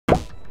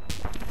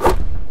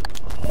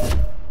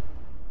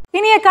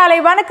காலை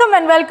வணக்கம்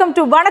and welcome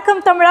to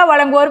வணக்கம் தமிழா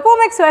வழங்குவோர்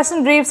பூமெக்ஸ்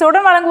வெஸ்டர்ன் பிரீஃப்ஸ்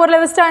உடன் வழங்குவோர்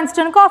லெவிஸ்டா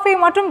இன்ஸ்டன்ட் காஃபி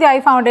மற்றும் தி ஐ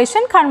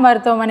ஃபவுண்டேஷன் கண்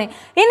மருத்துவமனை.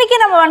 இன்னைக்கு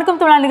நம்ம வணக்கம்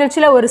தமிழா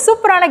நிகழ்ச்சியில ஒரு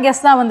சூப்பரான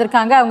கெஸ்ட் தான்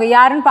வந்திருக்காங்க. அவங்க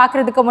யாருன்னு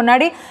பார்க்கறதுக்கு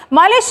முன்னாடி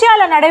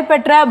மலேசியால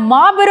நடைபெற்ற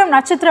மாபெரும்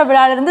நட்சத்திர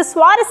விழால இருந்து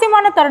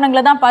சுவாரஸ்யமான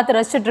தருணங்களை தான் பார்த்து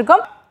ரசிச்சிட்டு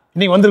இருக்கோம்.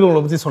 இன்னைக்கு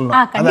வந்திருக்கவங்களை பத்தி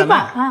சொல்லணும்.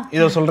 கண்டிப்பா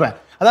இதை சொல்றேன்.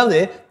 அதாவது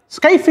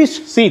sky fish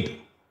seat,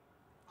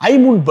 I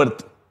Moon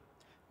birth,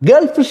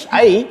 girl fish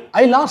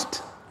I last.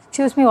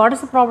 Excuse me, what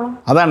is the problem?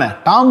 அதானே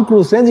டாம்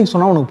க்ரூஸ் ரேஞ்சுக்கு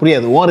சொன்னா உனக்கு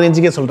புரியாது. ஓ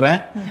ரேஞ்சுக்கே சொல்றேன்.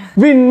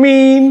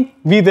 விண்மீன்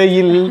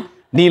விதையில்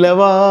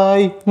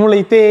நிலவாய்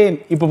முளைத்தேன்.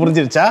 இப்ப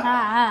புரிஞ்சிருச்சா?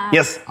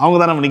 எஸ், அவங்க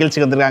தான் நம்ம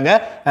நிகழ்ச்சிக்கு வந்திருக்காங்க.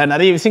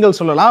 நிறைய விஷயங்கள்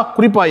சொல்லலாம்.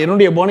 குறிப்பா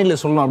என்னுடைய பாணியில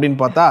சொல்லணும் அப்படின்னு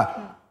பார்த்தா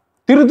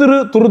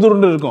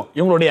துருதுருன்னு இருக்கும்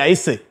இவங்களுடைய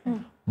ஐஸ்,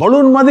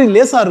 பலூன் மாதிரி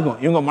லேசா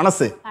இருக்கும் இவங்க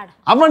மனசு,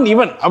 அவன்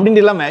இவன்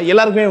அப்படின்னு இல்லாம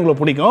எல்லாருக்குமே இவங்களை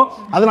பிடிக்கும்.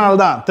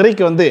 அதனாலதான்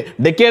திரைக்கு வந்து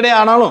டெக்கேடே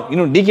ஆனாலும்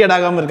இன்னும் டிகேட்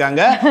ஆகாம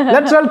இருக்காங்க.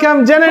 Let's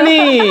welcome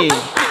Janani.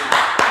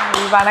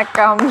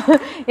 வணக்கம்.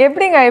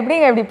 எப்படிங்க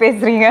இப்படி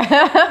பேசுறீங்க?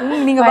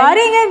 நீங்க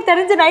வரீங்க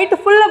தெரிஞ்ச நைட்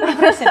ஃபுல்லா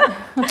ப்ரிப்பரேஷன்.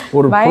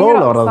 ஒரு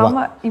ஃப்ளோல வரதா.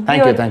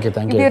 Thank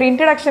you. ஒரு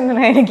இன்ட்ரோடக்ஷன்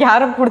எனக்கு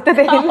யாரும்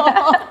கொடுத்ததே இல்ல.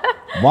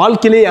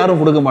 வாழ்க்கையிலே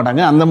யாரும் கொடுக்க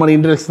மாட்டாங்க. அந்த மாதிரி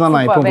இன்ட்ரோடக்ஷன் தான்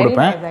நான் இப்போ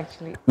கொடுப்பேன்.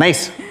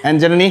 Nice.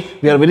 And Janani,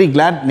 we are very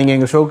glad நீங்க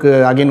எங்க ஷோக்கு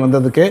அகைன்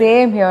வந்ததுக்கு.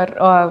 Same here.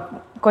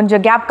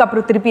 கொஞ்சம் கேப்க்கு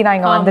அப்புறம் திருப்பி நான்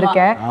இங்க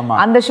வந்திருக்கேன்.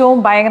 அந்த ஷோவும்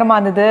பயங்கரமா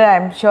இருந்தது. ஐ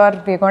am sure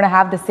we are going to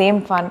have the same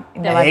fun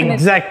in the world.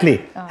 Exactly.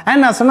 And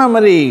நான் சொன்ன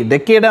மாதிரி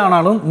டெக்கேடே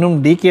ஆனாலும் இன்னும்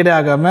டிகேடே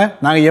ஆகாம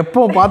நாங்க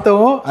எப்போ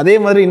பார்த்தோமோ அதே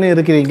மாதிரி இன்னும்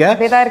இருக்கீங்க.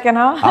 அப்படியே தான்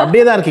இருக்கேனா?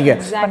 அப்படியே தான் இருக்கீங்க.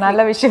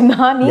 நல்ல விஷயம்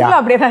தான். நீங்களும்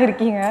அப்படியே தான்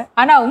இருக்கீங்க.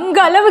 ஆனா உங்க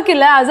அளவுக்கு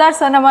இல்ல. அசார்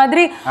சொன்ன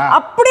மாதிரி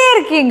அப்படியே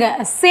இருக்கீங்க.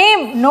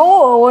 சேம், நோ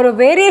ஒரு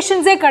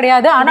வேரியேஷன்ஸே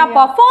கிடையாது. ஆனா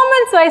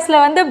பெர்ஃபார்மன்ஸ்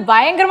வைஸ்ல வந்து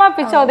பயங்கரமா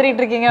பிச்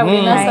உதறிட்டு இருக்கீங்க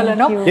அப்படின்னு தான்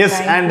சொல்லணும். Yes,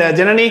 and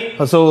Janani,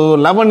 so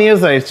 11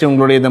 years ஆயிடுச்சு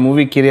உங்களுடைய இந்த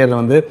மூவி கரியர்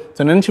வந்து.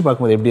 சோ நினைச்சு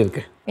பார்க்கும்போது எப்படி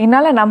இருக்கு?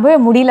 என்னால நம்பவே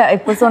முடியல.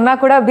 இப்போ சொன்னா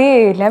கூட அப்படியே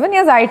 11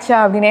 இயர்ஸ் ஆயிடுச்சா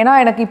அப்படின்னு. ஏன்னா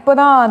எனக்கு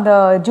இப்போதான் அந்த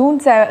ஜூன்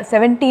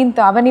 17th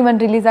அவன்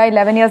இவன் ரிலீஸ் ஆகி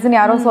 11 இயர்ஸ்ன்னு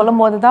யாரும்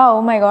சொல்லும் போது தான் ஓ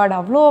மை காட்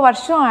அவ்வளோ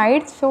வருஷம்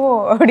ஆயிடுச்சோ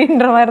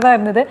அப்படின்ற மாதிரி தான்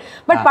இருந்தது.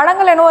 பட்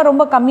படங்கள் என்னவோ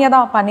ரொம்ப கம்மியாக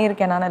தான்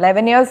பண்ணியிருக்கேன் நான்.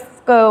 11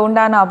 இயர்ஸ்க்கு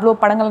உண்டான அவ்வளோ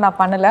படங்கள்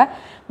நான் பண்ணலை.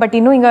 பட்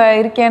இன்னும் இங்கே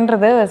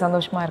இருக்கேன்றது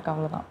சந்தோஷமா இருக்கு,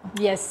 அவ்வளோதான்.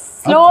 S,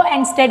 slow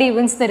and study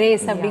wins the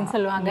race அப்படின்னு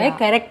சொல்லுவாங்க.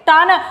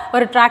 கரெக்டான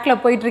ஒரு ட்ராக்ல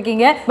போயிட்டு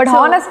இருக்கீங்க. பட்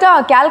ஹானஸ்டா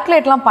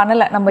கால்குலேட்லாம்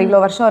பண்ணல. நம்ம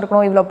இவ்வளோ வருஷம்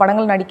இருக்கணும், இவ்வளோ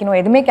படங்கள் நடிக்கணும்,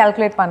 எதுவுமே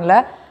கால்குலேட் பண்ணல.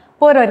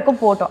 போகிற வரைக்கும்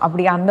போட்டோம்,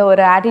 அப்படி அந்த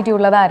ஒரு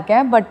ஆட்டிடியூட்ல தான்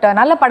இருக்கேன். பட்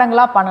நல்ல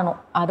படங்களா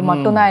பண்ணணும், அது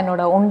மட்டும் தான்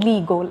என்னோட ஒன்லி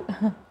கோல்.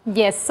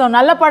 எஸ், ஸோ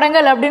நல்ல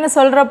படங்கள் அப்படின்னு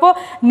சொல்றப்போ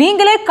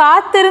நீங்களே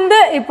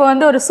காத்திருந்து இப்போ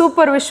வந்து ஒரு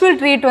சூப்பர் விஷுவல்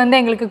ட்ரீட்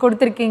வந்து எங்களுக்கு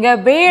கொடுத்துருக்கீங்க,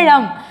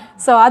 வேடம்.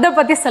 ஸோ அதை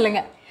பத்தி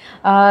சொல்லுங்க.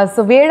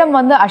 ஸோ வேடம்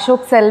வந்து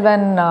அசோக்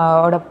செல்வன்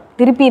ஓட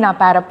திருப்பி நான்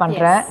பேரப்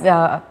பண்ணுறேன்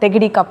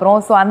தெகிடிக்கு அப்புறம்.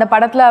 ஸோ அந்த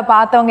படத்தில்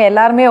பார்த்தவங்க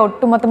எல்லாருமே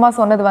ஒட்டுமொத்தமாக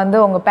சொன்னது வந்து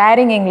உங்கள்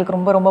பேரிங் எங்களுக்கு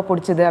ரொம்ப ரொம்ப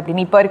பிடிச்சது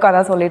அப்படின்னு இப்போ வரைக்கும்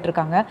அதான் சொல்லிட்டு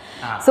இருக்காங்க.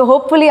 ஸோ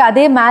ஹோப்ஃபுல்லி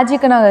அதே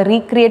மேஜிக்கை நாங்கள்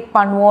ரீக்ரியேட்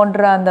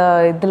பண்ணுவோன்ற அந்த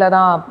இதில்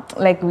தான்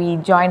like we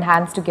join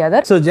hands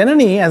together. So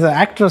Janani as a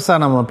ஆக்ட்ரஸாக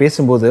நம்ம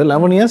பேசும்போது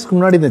 11 இயர்ஸ்க்கு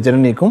முன்னாடி இந்த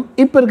ஜனனிக்கும்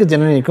இப்போ இருக்க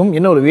ஜனனிக்கும்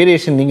என்ன ஒரு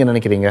வேரியேஷன் நீங்கள்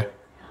நினைக்கிறீங்க?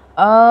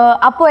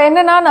 அப்போ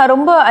என்னன்னா நான்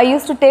ரொம்ப ஐ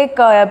யூஸ் டு டேக்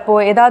இப்போ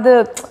ஏதாவது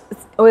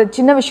ஒரு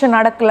சின்ன விஷயம்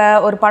நடக்கலை,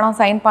 ஒரு படம்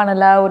சைன்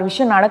பண்ணலை, ஒரு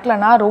விஷயம்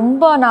நடக்கலைன்னா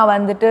ரொம்ப நான்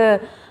வந்துட்டு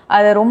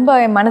அதை ரொம்ப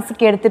என்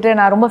மனசுக்கு எடுத்துட்டு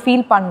நான் ரொம்ப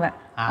ஃபீல் பண்ணுவேன்.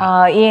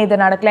 ஏன் இது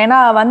நடக்கலை? ஏன்னா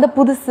வந்து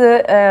புதுசு,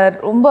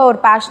 ரொம்ப ஒரு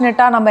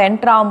பேஷனேட்டாக நம்ம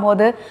என்டர்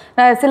ஆகும்போது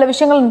சில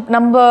விஷயங்கள்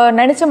நம்ம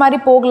நினச்ச மாதிரி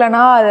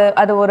போகலைன்னா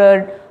அது ஒரு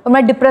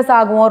மாதிரி டிப்ரெஸ்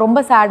ஆகும்,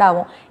 ரொம்ப சேட்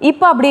ஆகும்.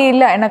 இப்போ அப்படி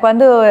இல்லை. எனக்கு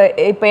வந்து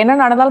இப்போ என்ன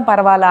நடந்தாலும்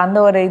பரவாயில்ல,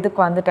 அந்த ஒரு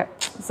இதுக்கு வந்துட்டேன்.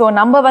 ஸோ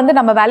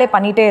நம்ம வேலையை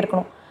பண்ணிகிட்டே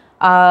இருக்கணும்.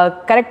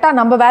 கரெக்டாக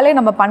நம்ம வேலையை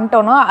நம்ம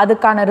பண்ணிட்டோம்னா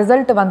அதுக்கான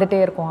ரிசல்ட் வந்துட்டே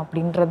இருக்கும்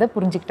அப்படின்றத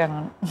புரிஞ்சுக்கிட்டேன்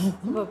நான்.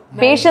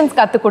 பேஷன்ஸ்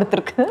கற்றுக்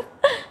கொடுத்துருக்கு.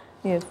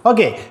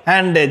 ஓகே.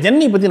 அண்ட்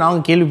ஜென்னி பற்றி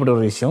நாங்கள் கேள்விப்பட்ட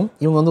ஒரு விஷயம்,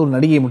 இவங்க வந்து ஒரு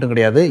நடிகை மட்டும்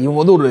கிடையாது, இவங்க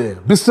வந்து ஒரு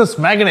பிஸ்னஸ்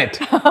மேக்னெட்,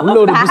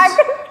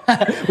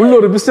 உள்ள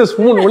ஒரு பிஸ்னஸ்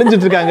உமன்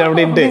ஒளிஞ்சிட்டு இருக்காங்க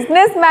அப்படின்ட்டு.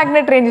 பிஸ்னஸ்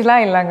மேக்னெட்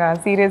ரேஞ்செலாம் இல்லைங்க,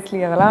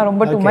 சீரியஸ்லி அதெல்லாம்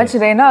ரொம்ப டூ மச்.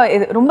 ஏன்னா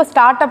இது ரொம்ப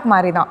ஸ்டார்ட் அப்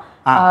மாதிரி தான்.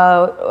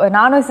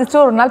 நானும்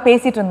சிஸ்டர் ஒரு நாள்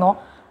பேசிகிட்டு இருந்தோம்,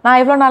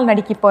 நான் எவ்வளோ நாள்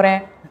நடிக்க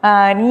போகிறேன்,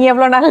 நீ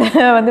எவ்வளோ நாள்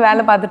வந்து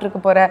வேலை பார்த்துட்டு இருக்க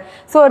போகிற.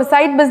 ஸோ ஒரு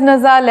சைட்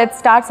பிஸ்னஸாக லெட்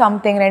ஸ்டார்ட்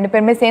சம்திங், ரெண்டு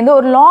பேருமே சேர்ந்து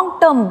ஒரு லாங்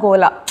டேர்ம்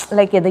கோலாக,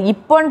 லைக் இது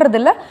இப்போன்றது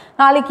இல்லை,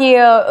 நாளைக்கு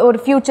ஒரு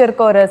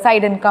ஃபியூச்சருக்கு ஒரு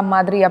சைடு இன்கம்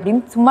மாதிரி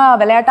அப்படின்னு சும்மா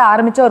விளையாட்ட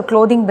ஆரம்பித்த ஒரு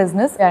க்ளோதிங்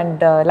பிஸ்னஸ்.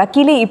 அண்ட்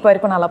லக்கிலி இப்போ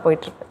வரைக்கும் நல்லா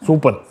போயிட்டுருக்கு.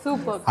 சூப்பர்.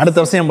 அடுத்த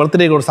வருஷம் என்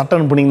பர்த்டேக்கு ஒரு சட்டை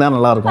அனுப்புனீங்கன்னா தான்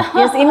நல்லா இருக்கும்.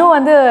 எஸ், இன்னும்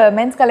வந்து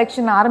மென்ஸ்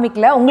கலெக்ஷன்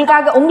ஆரம்பிக்கல,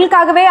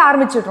 உங்களுக்காகவே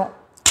ஆரம்பிச்சிடுறோம்.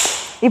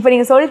 இப்போ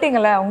நீங்க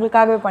சொல்லிட்டீங்கல்ல,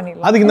 உங்களுக்காகவே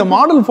பண்ணிடலாம். அதுக்கு இந்த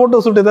மாடல் போட்டோ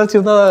ஷூட் ஏதாச்சும்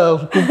இருந்தா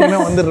கூப்பிட்டுமே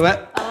வந்துடுவேன்.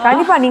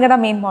 கண்டிப்பா நீங்க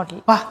தான் மெயின்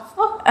மாடல்.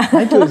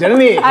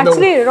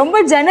 ஆக்சுவலி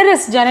ரொம்ப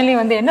ஜெனரஸ் ஜனனி,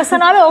 வந்து என்ன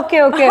சொன்னாலும்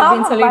ஓகே ஓகே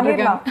அப்படின்னு சொல்லிட்டு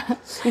இருக்காங்க.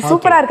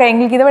 சூப்பரா இருக்கா,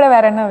 எங்களுக்கு இதை விட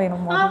வேற என்ன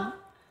வேணும்?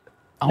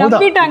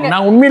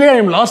 நான் உண்மையிலேயே ஐ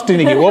அம் லாஸ்ட்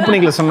இன்னைக்கு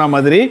ஓபனிங்ல சொன்ன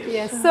மாதிரி.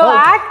 சோ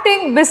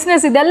ஆக்டிங்,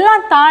 பிசினஸ்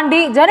இதெல்லாம்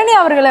தாண்டி ஜனனி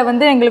அவர்களை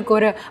வந்து எங்களுக்கு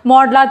ஒரு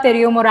மாடலா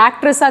தெரியும், ஒரு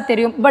ஆக்ட்ரஸா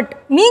தெரியும். பட்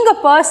நீங்க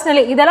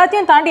பர்சனலி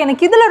இதெல்லாத்தையும் தாண்டி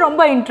எனக்கு இதுல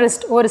ரொம்ப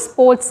இன்ட்ரெஸ்ட், ஒரு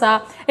ஸ்போர்ட்ஸா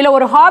இல்ல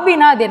ஒரு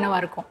ஹாபினா அது என்னவா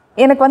இருக்கும்?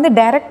 எனக்கு வந்து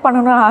டைரக்ட்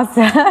பண்ணணும்னு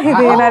ஆசை.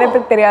 இது நிறைய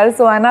பேருக்கு தெரியாது.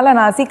 ஸோ அதனால்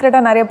நான்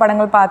சீக்ரெட்டாக நிறைய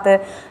படங்கள் பார்த்து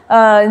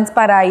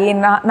இன்ஸ்பயர் ஆகி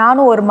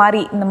நானும் ஒரு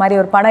மாதிரி இந்த மாதிரி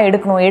ஒரு படம்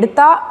எடுக்கணும்,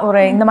 எடுத்தால்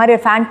ஒரு இந்த மாதிரி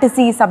ஒரு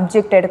ஃபேண்டசி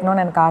சப்ஜெக்ட்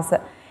எடுக்கணும்னு எனக்கு ஆசை.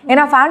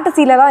 ஏன்னா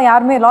ஃபேண்டசியில தான்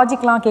யாருமே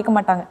லாஜிக்லாம் கேட்க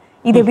மாட்டாங்க.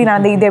 இது எப்படி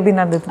நடந்தது, இது எப்படி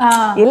நடந்தது,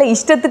 இல்லை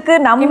இஷ்டத்துக்கு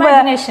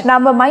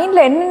நம்ம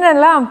மைண்டில்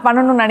என்னென்னலாம்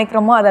பண்ணணும்னு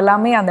நினைக்கிறோமோ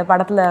அதெல்லாமே அந்த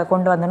படத்தில்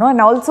கொண்டு வந்தணும்.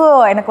 அண்ட் ஆல்சோ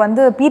எனக்கு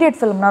வந்து பீரியட்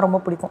ஃபிலிம்னா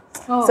ரொம்ப பிடிக்கும்.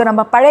 ஸோ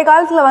நம்ம பழைய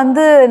காலத்தில்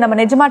வந்து நம்ம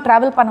நிஜமாக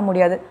ட்ராவல் பண்ண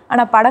முடியாது,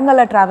 ஆனால்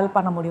படங்களில் ட்ராவல்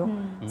பண்ண முடியும்.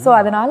 ஸோ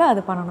அதனால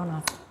அது பண்ணணும்னு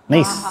ஆசை.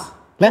 நைஸ்.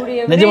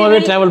 நிஜமாவே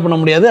டிராவல் பண்ண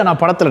முடியாது, ஆனா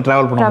படத்துல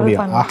டிராவல் பண்ண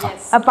முடியும்.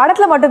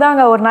 படத்துல மட்டும்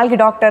தாங்க ஒரு நாளைக்கு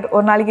டாக்டர்,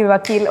 ஒரு நாளைக்கு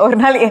வக்கீல், ஒரு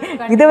நாளைக்கு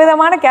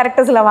விதவிதமான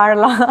கேரக்டர்ஸ்ல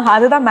வாழலாம்.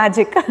 அதுதான்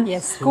மேஜிக்.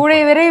 கூடிய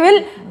விரைவில்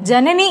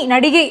ஜனனி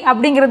நடிகை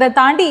அப்படிங்கறத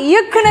தாண்டி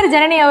இயக்குனர்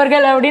ஜனனி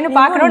அவர்கள் அப்படின்னு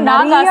பார்க்கணும்.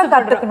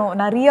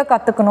 நிறைய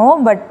கத்துக்கணும்.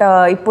 பட்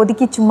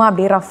இப்போதைக்கு சும்மா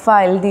அப்படியே ரஃபா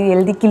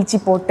எழுதி கிழிச்சி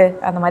போட்டு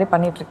அந்த மாதிரி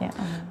பண்ணிட்டு இருக்கேன்.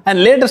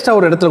 அண்ட் லேட்டஸ்டா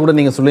ஒரு இடத்துல கூட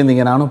நீங்க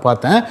சொல்லியிருந்தீங்க, நானும்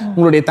பார்த்தேன்,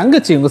 உங்களுடைய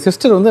தங்கச்சி உங்க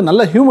சிஸ்டர் வந்து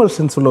நல்ல ஹியூமர்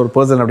சென்ஸ் உள்ள ஒரு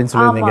பர்சன் அப்படின்னு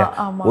சொல்லியிருந்தீங்க.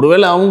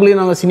 ஒருவேளை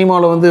அவங்களையும் நாங்க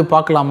சினிமாவில் வந்து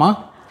பார்க்கலாமா?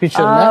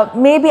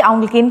 மேபி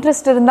அவங்களுக்கு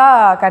இன்ட்ரெஸ்ட் இருந்தா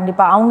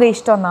கண்டிப்பா, அவங்க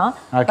இஷ்டம் தான்.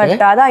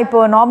 பட் அதான் இப்போ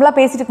நார்மலா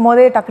பேசிட்டு இருக்கும்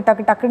போதே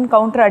டக்குன்னு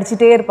கவுண்டர்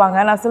அடிச்சுட்டே இருப்பாங்க.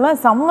 நான் சொல்லுவேன்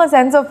செம்ம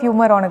சென்ஸ் ஆஃப்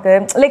ஹியூமர் உனக்கு,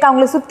 லைக்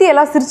அவங்களை சுத்தி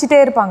எல்லாம் சிரிச்சுட்டே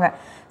இருப்பாங்க.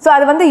 ஸோ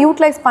அதை வந்து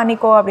யூட்டிலைஸ்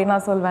பண்ணிக்கோ அப்படின்னு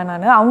நான் சொல்வேன்.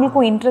 நான்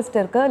அவங்களுக்கும் இன்ட்ரெஸ்ட்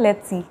இருக்கு,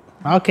 let's see.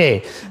 Okay.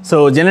 So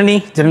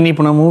Janani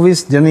பண்ண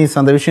மூவிஸ், ஜெர்னிஸ்,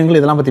 அந்த விஷயங்கள்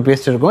இதெல்லாம் பற்றி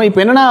பேசிட்டு இருக்கோம். இப்போ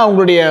என்னன்னா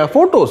அவங்களுடைய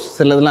ஃபோட்டோஸ்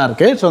சில இதெல்லாம்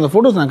இருக்குது. ஸோ அந்த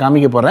ஃபோட்டோஸ் நான்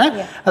காமிக்க போகிறேன்.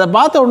 அதை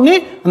பார்த்த உடனே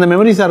அந்த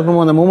மெமரிஸாக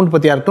இருக்கட்டும், அந்த மூமெண்ட்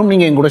பற்றியாக இருக்கட்டும்,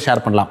 நீங்கள் எங்க கூட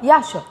ஷேர் பண்ணலாம்.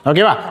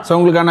 ஓகேவா? ஸோ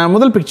உங்களுக்கான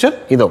முதல் பிக்சர்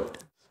இதோ.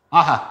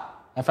 ஆஹா,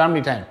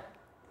 ஃபேமிலி டைம்.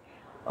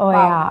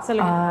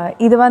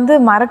 இது வந்து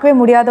மறக்கவே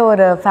முடியாத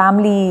ஒரு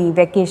ஃபேமிலி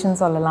வெக்கேஷன்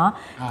சொல்லலாம்.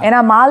 ஏன்னா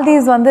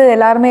மால்தீவ்ஸ் வந்து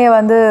எல்லாருமே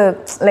வந்து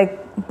லைக்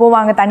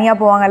போவாங்க, தனியாக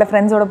போவாங்க, இல்லை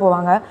ஃப்ரெண்ட்ஸோடு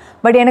போவாங்க.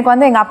 பட் எனக்கு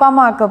வந்து எங்கள் அப்பா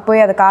அம்மாவுக்கு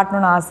போய் அதை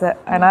காட்டணும்னு ஆசை.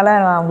 அதனால்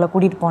நான் அவங்கள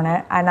கூட்டிகிட்டு போனேன்.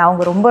 அண்ட்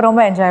அவங்க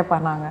ரொம்ப என்ஜாய்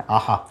பண்ணாங்க.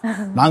 ஆஹா,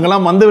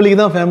 நாங்களாம் மந்தவெளிக்கு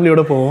தான்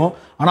ஃபேமிலியோட போவோம்,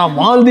 ஆனால்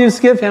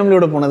மால்தீவ்ஸ்க்கே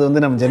ஃபேமிலியோட போனது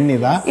வந்து நம்ம ஜெர்னி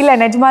தான். இல்லை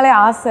நிஜமாலே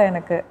ஆசை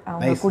எனக்கு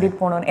அவங்க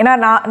கூட்டிகிட்டு போகணும்னு. ஏன்னா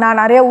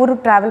நான் நிறைய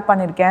ஊருக்கு ட்ராவல்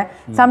பண்ணியிருக்கேன்.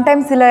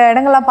 சம்டைம்ஸ் சில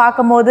இடங்கள்லாம்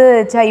பார்க்கும்போது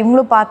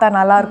இவங்களும் பார்த்தா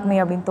நல்லா இருக்குமே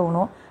அப்படின்னு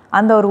தோணும்.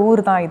 அந்த ஒரு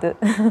ஊர் தான் இது.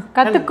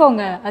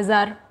 கற்றுக்கோங்க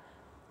அசார்.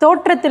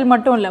 தோற்றத்தில்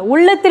மட்டும் இல்ல,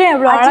 உள்ளத்திலே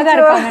எவ்வளவு அழகா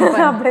இருக்காங்க.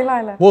 அப்படிலாம்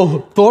இல்ல. ஓ,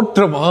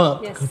 தோற்றமா?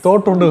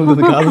 தோற்றம்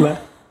இருந்தது காதுல.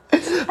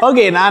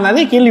 ஓகே, நான்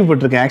நிறைய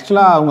கேள்விப்பட்டிருக்கேன்.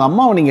 ஆக்சுவலாக அவங்க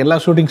அம்மாவை நீங்கள் எல்லா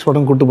ஷூட்டிங்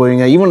ஸ்பாட்டும் கூட்டு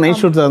போவீங்க, ஈவன்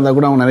நைட் ஷூட்ஸாக இருந்தால்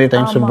கூட அவங்க நிறைய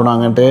டைம் ஸ்பெண்ட்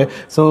பண்ணுவாங்கன்ட்டு.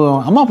 ஸோ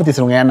அம்மா பற்றி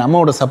சொல்லுங்கள், என்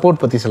அம்மாவோட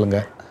சப்போர்ட் பற்றி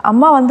சொல்லுங்கள்.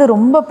 அம்மா வந்து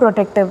ரொம்ப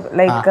ப்ரொடெக்டிவ்.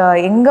 லைக்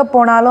எங்கே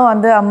போனாலும்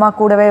வந்து அம்மா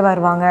கூடவே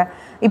வருவாங்க.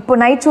 இப்போ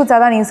நைட் ஷூட்ஸாக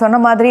தான் நீங்கள் சொன்ன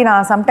மாதிரி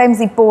நான் சம்டைம்ஸ்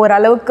இப்போ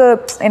ஓரளவுக்கு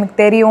எனக்கு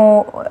தெரியும்,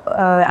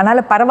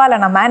 அதனால் பரவாயில்ல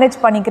நான் மேனேஜ்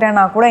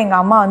பண்ணிக்கிறேன்னா கூட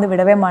எங்கள் அம்மா வந்து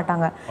விடவே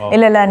மாட்டாங்க.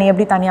 இல்லை நீ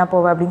எப்படி தனியாக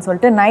போவ அப்படின்னு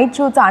சொல்லிட்டு நைட்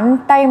ஷூட்ஸ்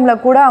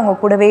அன்டைமில் கூட அவங்க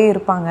கூடவே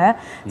இருப்பாங்க.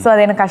 ஸோ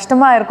அது எனக்கு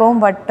கஷ்டமாக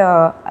இருக்கும். But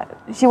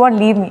she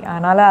want leave me.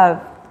 அதனால்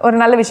ஒரு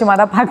நல்ல விஷயமா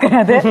தான்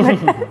பார்க்குறது.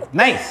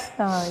 நைஸ்.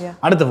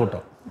 அடுத்த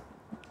ஃபோட்டோ.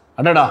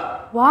 அடடா,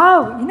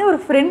 வாவ், இன்னும் ஒரு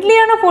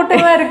ஃப்ரெண்ட்லியான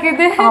ஃபோட்டோவாக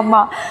இருக்குது.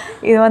 ஆமாம்,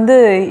 இது வந்து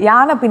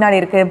யானை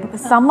பின்னாடி இருக்குது.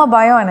 செம்ம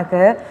பயம்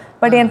எனக்கு.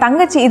 பட் என்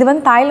தங்கச்சி இது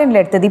வந்து தாய்லாண்டில்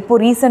எடுத்தது, இப்போ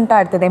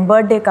ரீசெண்டாக எடுத்தது என்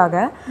பர்த்டேக்காக.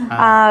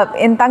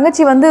 என்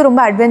தங்கச்சி வந்து ரொம்ப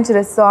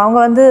அட்வென்ச்சரஸ். ஸோ அவங்க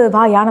வந்து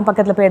வா யானை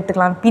பக்கத்தில் போய்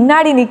எடுத்துக்கலாம்,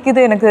 பின்னாடி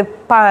நிற்குது. எனக்கு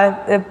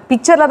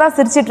பிக்சரில் தான்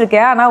சிரிச்சிட்டு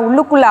இருக்கேன், ஆனால்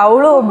உள்ளுக்குள்ளே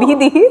அவ்வளோ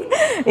பீதி,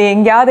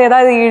 எங்கேயாவது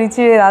ஏதாவது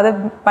இடிச்சு ஏதாவது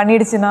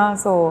பண்ணிடுச்சுன்னா.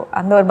 ஸோ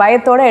அந்த ஒரு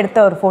பயத்தோடு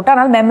எடுத்த ஒரு ஃபோட்டோ,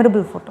 அதனால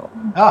மெமரபிள் ஃபோட்டோ.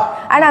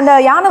 அண்ட் அந்த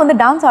யானை வந்து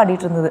டான்ஸ்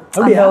ஆடிட்டு இருந்தது.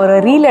 அந்த ஒரு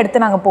ரீல்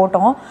எடுத்து நாங்கள்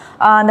போட்டோம்.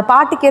 அந்த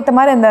பாட்டுக்கு ஏற்ற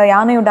மாதிரி அந்த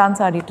யானையும்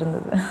டான்ஸ் ஆடிட்டு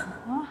இருந்தது.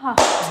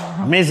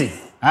 அமேசிங்.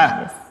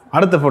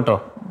 அடுத்த போட்டோ.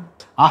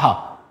 ஆஹா,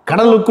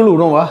 கடலுக்குள்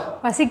உணவா?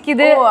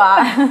 பசிக்குது.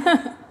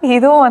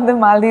 இதுவும் வந்து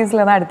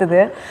மால்தீவ்ஸ்ல தான்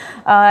எடுத்தது.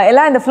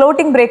 எல்லாம் இந்த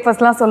ஃப்ளோட்டிங்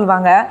பிரேக்ஃபாஸ்ட்லாம்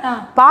சொல்லுவாங்க,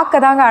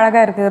 பார்க்க தாங்க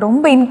அழகா இருக்கு,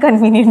 ரொம்ப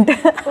இன்கன்வீனியன்ட்.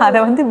 அதை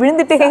வந்து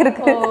விழுந்துட்டே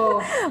இருக்கு,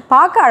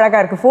 பார்க்க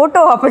அழகா இருக்கு,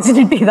 ஃபோட்டோ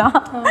ஆப்பர்ச்சுனிட்டி தான்.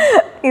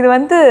 இது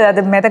வந்து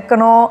அது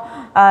மிதக்கணும்,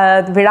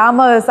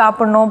 விழாம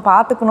சாப்பிடணும்,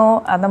 பார்த்துக்கணும்,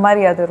 அந்த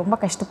மாதிரி அது ரொம்ப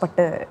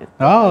கஷ்டப்பட்டு.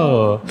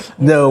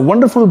 இந்த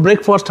ஒண்டர்ஃபுல்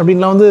பிரேக்ஃபாஸ்ட்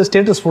அப்படின்லாம் வந்து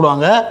ஸ்டேட்டஸ்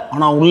போடுவாங்க,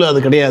 ஆனால் உள்ள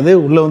அது கிடையாது.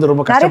 உள்ள வந்து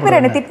ரொம்ப நிறைய பேர்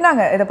என்ன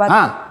திட்டினாங்க இதை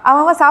பார்த்து.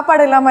 அவன்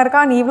சாப்பாடு இல்லாமல்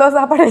இருக்கான், நீ இவ்வளோ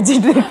சாப்பாடு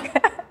வச்சுட்டு இருக்க,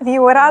 நீ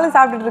ஒரு ஆள்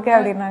சாப்பிட்டுட்டு இருக்க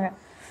அப்படின்னாங்க.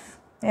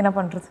 என்ன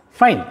பண்றது?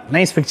 Fine,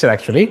 nice picture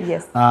actually.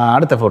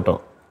 அடுத்த போட்டோ.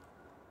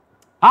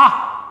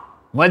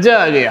 மஜா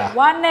ஆ கயா,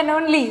 ஒன் அண்ட்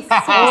ஒன்லி.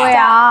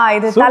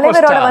 இது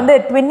தலைவரோட வந்து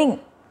ட்வின்னிங்.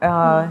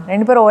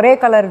 ரெண்டு பேரும் ஒரே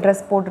கலர்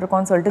ட்ரெஸ்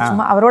போட்டிருக்கோம்னு சொல்லிட்டு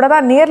சும்மா அவரோட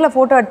தான் நேர்ல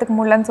போட்டோ எடுத்துக்க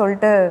முடியலன்னு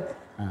சொல்லிட்டு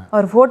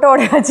ஒரு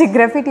போட்டோட வச்சு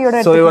கிராஃபிட்டியோட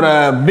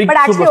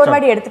ஒரு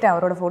வாட்டி எடுத்துட்டேன்,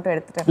 அவரோட போட்டோ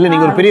எடுத்துட்டேன். இல்ல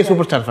நீங்க ஒரு பெரிய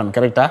சூப்பர் ஸ்டார் ஃபேன்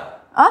கரெக்ட்டா?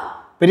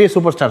 பெரிய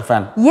சூப்பர் ஸ்டார்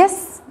ஃபேன்.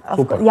 எஸ்,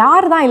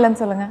 யார் தான்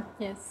இல்லன்னு சொல்லுங்க.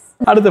 எஸ்.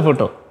 அடுத்த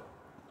போட்டோ.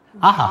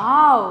 ஆஹா,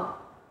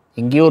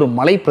 இங்கே ஒரு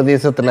மலை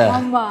பிரதேசத்துல.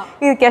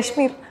 இது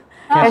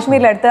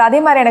காஷ்மீர்ல எடுத்து. அதே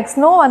மாதிரி எனக்கு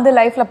ஸ்னோ வந்து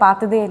லைஃப்ல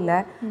பார்த்ததே இல்லை.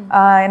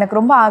 எனக்கு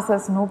ரொம்ப ஆசை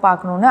ஸ்னோ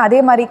பார்க்கணும்னு. அதே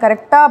மாதிரி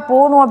கரெக்டாக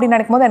போகணும் அப்படின்னு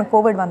நினைக்கும் போது எனக்கு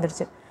கோவிட்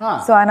வந்துருச்சு.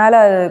 ஸோ அதனால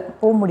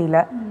போக முடியல.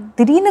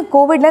 திடீர்னு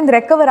கோவிட்லேருந்து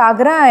ரெக்கவர்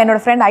ஆகுறேன்.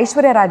 என்னோட ஃப்ரெண்ட்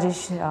ஐஸ்வர்யா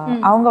ராஜேஷ்,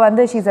 அவங்க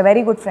வந்து she is a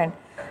very good friend.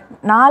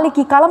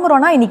 நாளைக்கு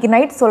கிளம்புறோன்னா இன்னைக்கு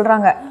நைட்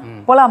சொல்றாங்க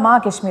போலாமா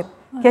காஷ்மீர்.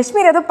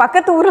 காஷ்மீர் ஏதோ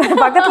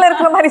பக்கத்துல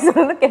இருக்கிற மாதிரி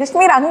சொல்லணும்,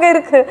 காஷ்மீர் அங்கே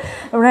இருக்கு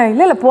அப்படின்னா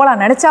இல்லை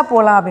போகலாம் நினச்சா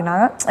போகலாம்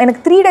அப்படின்னாங்க.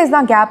 எனக்கு 3 days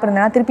தான் கேப்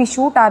இருந்தேன், திருப்பி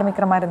ஷூட்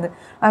ஆரம்பிக்கிற மாதிரி இருந்து.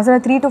 நான்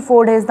சொன்னேன் 3 to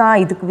 4 days தான்,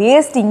 இதுக்கு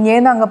வேஸ்ட்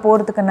இங்கேருந்து அங்கே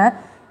போகிறதுக்குன்னு.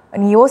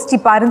 நீ யோசிச்சு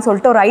பாருன்னு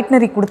சொல்லிட்டு ஒரு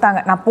ஐட்னரி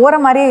கொடுத்தாங்க. நான் போகிற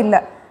மாதிரியே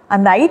இல்லை.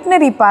 அந்த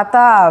ஐட்னரி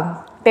பார்த்தா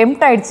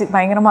டெம்ப்ட் ஆயிடுச்சு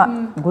பயங்கரமா.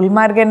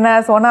 குல்மார்க் என்ன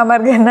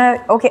சோனாமார்க் என்ன,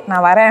 ஓகே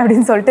நான் வரேன்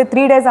அப்படின்னு சொல்லிட்டு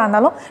 3 days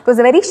ஆனாலும் it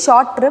was very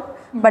short trip.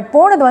 But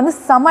போனது வந்து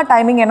சம்மர்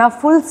டைமிங், ஏன்னா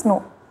ஃபுல் ஸ்னோ.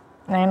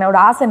 என்னோட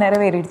ஆசை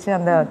நிறைவேறிடுச்சு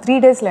அந்த 3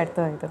 daysல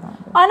எடுத்த இதுதான்.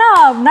 ஆனா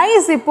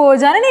நைஸ். இப்போ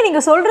ஜனனி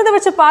நீங்க சொல்றத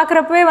வச்சு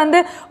பாக்குறப்பவே வந்து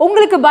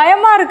உங்களுக்கு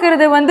பயமா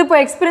இருக்கிறது வந்து இப்போ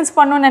எக்ஸ்பீரியன்ஸ்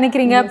பண்ணணும்னு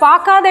நினைக்கிறீங்க,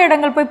 பார்க்காத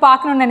இடங்கள் போய்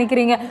பார்க்கணும்னு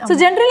நினைக்கிறீங்க. ஸோ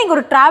ஜென்ரலி நீங்க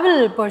ஒரு டிராவல்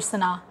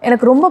பர்சனா?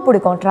 எனக்கு ரொம்ப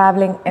பிடிக்கும்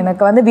டிராவலிங்.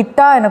 எனக்கு வந்து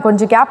விட்டா எனக்கு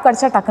கொஞ்சம் கேப்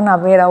கிடைச்சா டக்குன்னு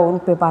நான் வேற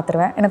ஊருக்கு போய்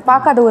பார்த்துருவேன். எனக்கு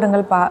பார்க்காத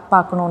ஊருங்கள்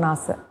பார்க்கணும்னு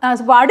ஆசை.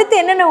 இப்போ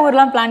அடுத்து என்னென்ன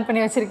ஊர்லாம் பிளான்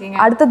பண்ணி வச்சிருக்கீங்க?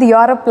 அடுத்தது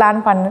யூரோப்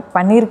பிளான்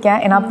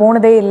பண்ணியிருக்கேன். ஏன்னா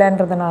போனதே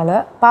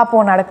இல்லைன்றதுனால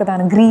பார்ப்போம்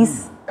நடக்குதான. கிரீஸ்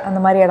அந்த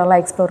மாதிரி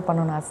இடம்லாம் எக்ஸ்ப்ளோர்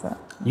பண்ணணும்னு ஆசை.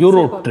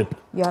 Europe trip.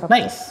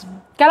 நைஸ்.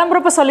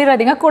 கிளம்புறப்ப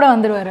சொல்லிடாதீங்க, கூட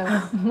வந்துருவாரு.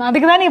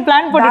 அதுக்கு தான் நீங்க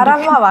பிளான்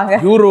பண்ணி வாங்க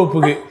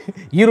யூரோப்புக்கு.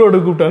 ஈரோடு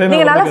கூப்பிட்டாலே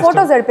நீங்க நல்ல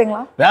போட்டோஸ்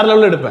எடுப்பீங்களா? வேற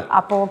லெவல்ல எடுப்பேன்.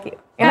 அப்போ ஓகே.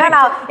 ஏன்னா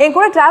நான் என்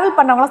கூட டிராவல்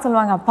பண்ணவங்களாம்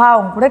சொல்லுவாங்க, அப்பா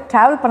உங்க கூட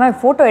டிராவல் பண்ணா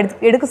ஃபோட்டோ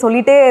எடுக்க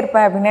சொல்லிட்டே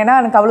இருப்பேன் அப்படின்னு. ஏன்னா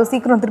எனக்கு அவ்வளோ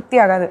சீக்கிரம் திருப்தி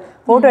ஆகாது,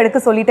 ஃபோட்டோ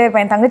எடுக்க சொல்லிட்டே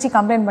இருப்பேன். என் தங்கச்சி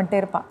கம்ப்ளைண்ட்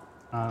பண்ணிட்டே இருப்பா,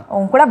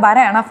 உங்க கூட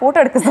வரேன் ஆனால்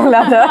ஃபோட்டோ எடுக்க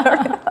சொல்லாத.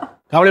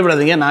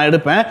 கவலைப்படாதீங்க, நான்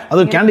எடுப்பேன்.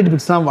 அதுவும் கேண்டிடேட்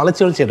பிக்ஸ்லாம்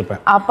வளைச்சு எடுப்பேன்.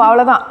 அப்போ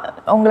அவ்வளோதான்,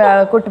 உங்களை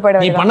கூட்டு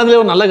போயிடுவேன். நீ பண்ணதுல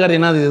ஒரு நல்ல காரியம்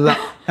என்ன இதுதான்.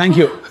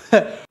 தேங்க்யூ.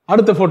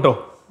 அடுத்த போட்டோ.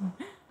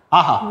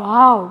 ஆஹா,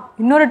 வாவ்,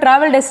 இன்னொரு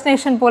டிராவல்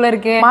டெஸ்டினேஷன் போல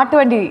இருக்கே. மாட்டு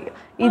வண்டி.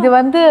 இது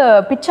வந்து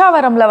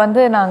பிச்சாவரம்ல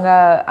வந்து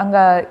நாங்கள்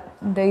அங்கே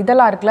இந்த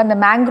இதெல்லாம் இருக்குல்ல, இந்த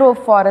மேங்க்ரோவ்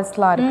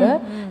ஃபாரஸ்ட்லாம் இருக்கு.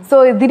 ஸோ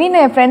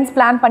திடீர்னு என் ஃப்ரெண்ட்ஸ்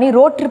பிளான் பண்ணி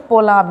ரோட் ட்ரிப்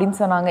போகலாம் அப்படின்னு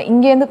சொன்னாங்க.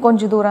 இங்கேருந்து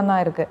கொஞ்சம் தூரம்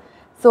தான் இருக்கு.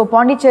 ஸோ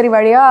பாண்டிச்சேரி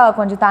வழியாக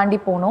கொஞ்சம் தாண்டி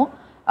போகணும்.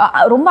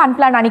 ரொம்ப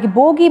அன்பிளான். அன்னைக்கு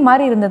போகி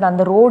மாதிரி இருந்தது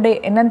அந்த ரோடு,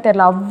 என்னன்னு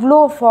தெரியல, அவ்வளோ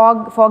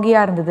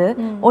ஃபாகியாக இருந்தது,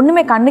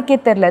 ஒன்றுமே கண்ணுக்கே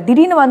தெரில.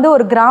 திடீர்னு வந்து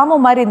ஒரு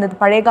கிராமம் மாதிரி இருந்தது,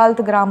 பழைய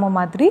காலத்து கிராமம்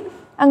மாதிரி.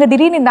 அங்கே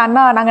திடீர்னு இந்த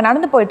அண்ணா, நாங்கள்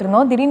நடந்து போயிட்டு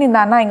இருந்தோம், திடீர்னு இந்த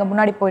அண்ணா எங்கள்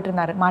முன்னாடி போயிட்டு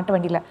இருந்தாரு மாட்டு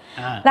வண்டியில்.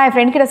 நான் என்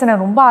ஃப்ரெண்ட் கிட்ட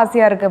சொன்னேன், ரொம்ப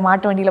ஆசையாக இருக்குது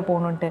மாட்டு வண்டியில்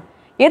போகணுன்ட்டு.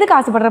 எதுக்கு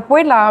ஆசைப்படுற,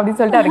 போயிடலாம்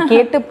அப்படின்னு சொல்லிட்டு அதை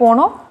கேட்டு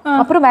போனோம்.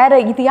 அப்புறம்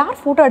வேற இது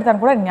யார் ஃபோட்டோ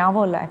எடுத்தான்னு கூட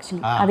ஞாபகம் இல்லை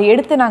ஆக்சுவலி. அதை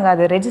எடுத்து நாங்கள்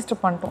அதை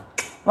ரெஜிஸ்டர் பண்ணிட்டோம்.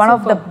 ஒன்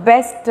ஆஃப் த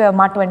பெஸ்ட்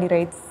மாட்டு வண்டி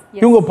ரைட்ஸ்.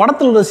 இவங்க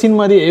படத்துல உள்ள சீன்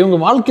மாதிரி இவங்க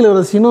வாழ்க்கையில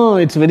உள்ள சீனும்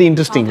இட்ஸ் வெரி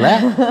இன்ட்ரெஸ்டிங்ல.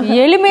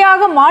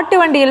 எளிமையாக மாட்டு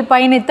வண்டியில்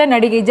பயணித்த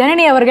நடிகை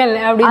ஜனனி அவர்கள்.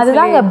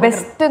 அதுதாங்க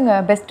பெஸ்ட்டுங்க,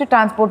 பெஸ்ட்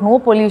டிரான்ஸ்போர்ட், நோ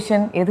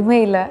பொல்யூஷன், எதுவுமே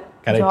இல்லை,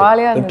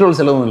 ஜாலியாக, பெட்ரோல்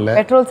செலவும் இல்லை.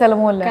 பெட்ரோல்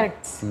செலவும் இல்லை.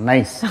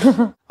 நைஸ்.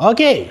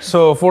 ஓகே,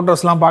 ஸோ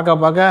ஃபோட்டோஸ்லாம்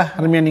பார்க்க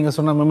அருமையாக நீங்கள்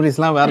சொன்ன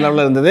மெமரிஸ்லாம் வேறு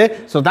லெவலில் இருந்தது.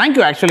 So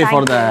thank you actually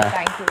for the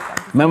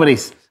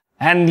memories.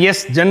 And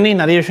S, ஜன்னி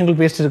நிறைய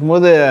விஷயங்கள் பேசிட்டு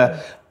இருக்கும்போது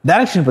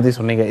டைரக்ஷன் பற்றி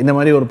சொன்னீங்க. இந்த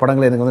மாதிரி ஒரு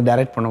படங்களை எனக்கு வந்து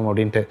டைரக்ட் பண்ணணும்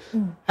அப்படின்ட்டு.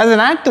 ஆஸ்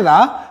அன் ஆக்டரா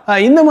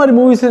இந்த மாதிரி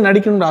மூவிஸில்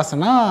நடிக்கணும்னு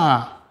ஆசைனா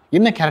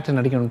என்ன கேரக்டர்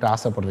நடிக்கணும்ட்டு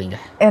ஆசைப்படுறீங்க?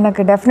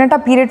 எனக்கு டெஃபினட்டாக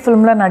பீரியட்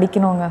ஃபிலிமில்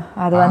நடிக்கணுங்க.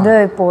 அது வந்து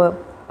இப்போது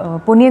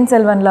பொன்னியின்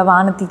செல்வனில்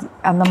வானதி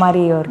அந்த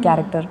மாதிரி ஒரு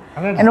கேரக்டர்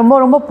எனக்கு ரொம்ப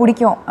ரொம்ப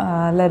பிடிக்கும்.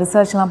 அதில்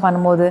ரிசர்ச்லாம்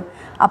பண்ணும்போது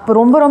அப்போ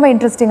ரொம்ப ரொம்ப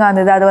இன்ட்ரெஸ்டிங்காக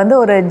இருந்தது. அது வந்து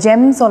ஒரு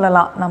ஜெம்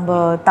சொல்லலாம், நம்ம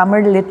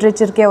தமிழ்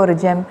லிட்ரேச்சருக்கே ஒரு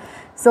ஜெம்.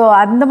 ஸோ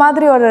அந்த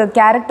மாதிரி ஒரு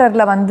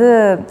கேரக்டரில் வந்து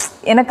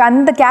எனக்கு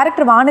அந்த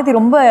கேரக்டர் வானதி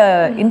ரொம்ப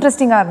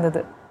இன்ட்ரெஸ்டிங்காக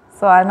இருந்தது.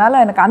 ஸோ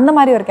அதனால் எனக்கு அந்த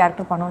மாதிரி ஒரு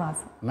கேரக்டர் பண்ணணும்னு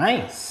ஆசை.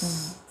 Nice,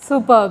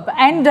 super.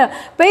 அண்ட்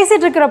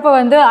பேசிட்டு இருக்கிறப்ப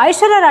வந்து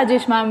ஐஸ்வர்யா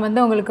ராஜேஷ் மேம்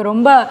வந்து உங்களுக்கு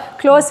ரொம்ப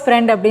க்ளோஸ்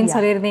ஃப்ரெண்ட் அப்படின்னு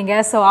சொல்லியிருந்தீங்க.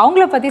 ஸோ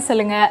அவங்கள பற்றி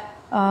சொல்லுங்கள்.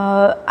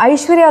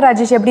 ஐஸ்வர்யா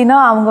ராஜேஷ் எப்படின்னா,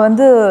 அவங்க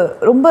வந்து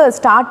ரொம்ப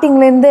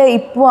ஸ்டார்டிங்லேருந்தே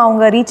இப்போ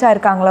அவங்க ரீச்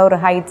ஆகிருக்காங்களா ஒரு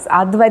ஹைட்ஸ்,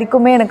 அது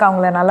வரைக்குமே எனக்கு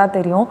அவங்கள நல்லா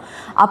தெரியும்.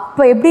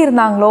 அப்போ எப்படி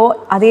இருந்தாங்களோ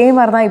அதே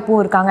மாதிரி தான்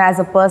இப்போவும் இருக்காங்க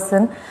ஆஸ் அ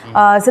பர்சன்.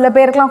 சில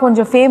பேருக்குலாம்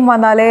கொஞ்சம் ஃபேம்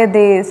வந்தாலே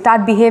they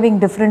start behaving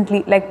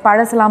differently, like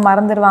பழசெல்லாம்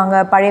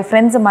மறந்துடுவாங்க, பழைய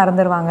ஃப்ரெண்ட்ஸை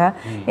மறந்துடுவாங்க.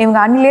 இவங்க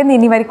அன்னிலேருந்து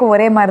இன்னி வரைக்கும்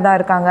ஒரே மாதிரி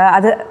தான் இருக்காங்க.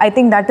 அது I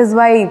think that is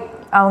why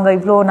அவங்க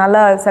இவ்வளோ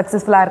நல்லா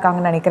சக்ஸஸ்ஃபுல்லாக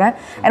இருக்காங்கன்னு நினைக்கிறேன்.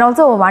 And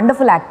also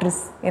wonderful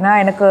actress. ஏன்னா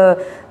எனக்கு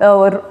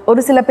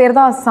ஒரு சில பேர்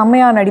தான்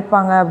செம்மையாக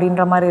நடிப்பாங்க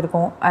அப்படின்ற மாதிரி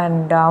இருக்கும்.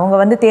 அண்ட் அவங்க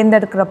வந்து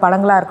தேர்ந்தெடுக்கிற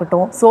படங்களாக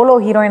இருக்கட்டும், solo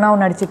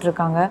ஹீரோயினாகவும்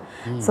நடிச்சிட்ருக்காங்க.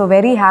 So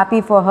very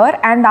happy for her.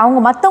 And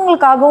அவங்க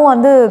மற்றவங்களுக்காகவும்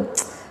வந்து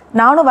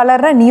நானும்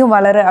வளர்றேன் நீயும்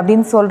வளரு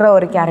அப்படின்னு சொல்கிற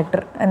ஒரு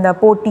கேரக்டர். இந்த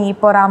போட்டி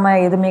பொறாமை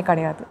எதுவுமே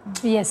கிடையாது.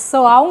 எஸ், ஸோ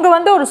அவங்க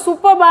வந்து ஒரு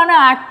சூப்பர்பான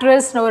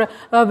ஆக்ட்ரஸ், ஒரு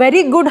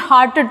வெரி குட்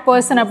ஹார்ட்டட்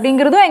பர்சன்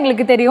அப்படிங்கிறதும்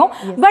எங்களுக்கு தெரியும்.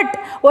 பட்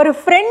ஒரு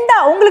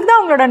ஃப்ரெண்டாக உங்களுக்கு தான்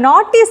அவங்களோட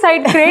நாட்டி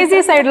சைட்,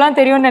 கிரேசி சைட்லாம்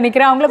தெரியும்னு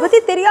நினைக்கிறேன். அவங்கள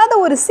பற்றி தெரியாத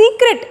ஒரு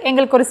சீக்ரெட்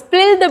எங்களுக்கு ஒரு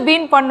ஸ்பில் த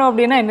பீன் பண்ணும்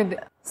அப்படின்னா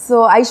என்னது? ஸோ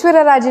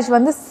ஐஸ்வர்யா ராஜேஷ்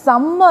வந்து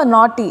செம்ம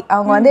நாட்டி.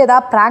 அவங்க வந்து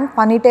ஏதாவது ப்ராங்க்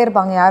பண்ணிகிட்டே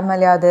இருப்பாங்க யார்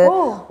மேலேயாவது.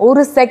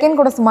 ஒரு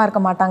செகண்ட் கூட சும்மா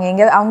இருக்க மாட்டாங்க.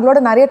 எங்கே அவங்களோட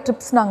நிறைய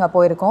ட்ரிப்ஸ் நாங்கள்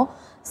போயிருக்கோம்.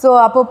 ஸோ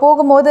அப்போ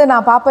போகும்போது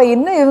நான் பார்ப்பேன்,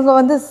 என்ன இவங்க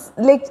வந்து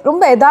லைக்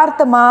ரொம்ப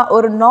யதார்த்தமாக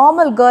ஒரு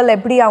நார்மல் கேர்ள்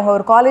எப்படி அவங்க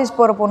ஒரு காலேஜ்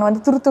போகிற பொண்ணு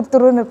வந்து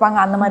துருன்னு இருப்பாங்க,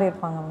 அந்த மாதிரி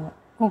இருப்பாங்க அவங்க.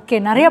 ஓகே,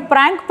 நிறைய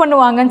ப்ராங்க்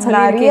பண்ணுவாங்கன்னு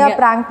சொல்லி நிறைய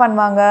ப்ராங்க்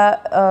பண்ணுவாங்க.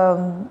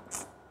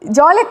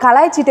 ஜாலியாக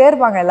கலாய்ச்சிட்டே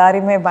இருப்பாங்க,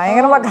 எல்லாரையுமே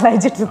பயங்கரமாக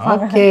கலாய்ச்சிட்டு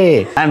இருப்பாங்க. ஓகே,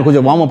 அண்ட்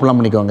கொஞ்சம் வார்ம் அப்லாம்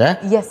பண்ணிக்கோங்க.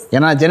 எஸ்,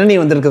 ஏன்னா ஜனனி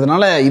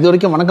வந்திருக்கிறதுனால இது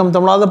வரைக்கும் வணக்கம்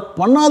தமிழாத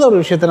பண்ணாத ஒரு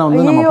விஷயத்தை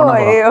வந்து நம்ம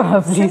பண்ண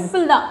போறோம்.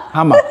 சிம்பிள் தான்.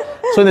 ஆமாம்.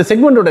 ஸோ இந்த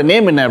செக்மெண்ட்டோட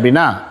நேம் என்ன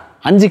அப்படின்னா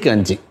 5க்கு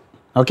 5.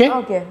 ஓகே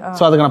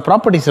ஸோ அதுக்கான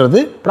ப்ராப்பர்ட்டிஸ் வருது.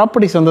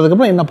 ப்ராப்பர்ட்டிஸ்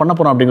வந்ததுக்கப்புறம் என்ன பண்ண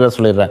போகிறோம் அப்படிங்கிறத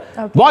சொல்லிடுறேன்.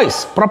 Boys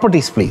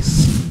properties please.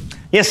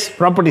 S,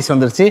 properties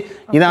வந்துருச்சு.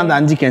 இதான் அந்த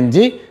 5க்கு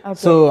 5.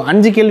 ஸோ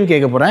 5 கேள்வி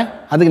கேட்க போகிறேன்.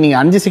 அதுக்கு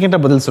நீங்கள் 5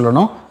 செகண்டாக பதில்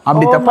சொல்லணும்.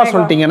 அப்படி தப்பாக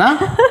சொல்லிட்டீங்கன்னா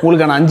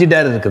உங்களுக்கான 5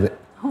 டேர் இருக்குது.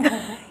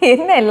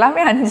 என்ன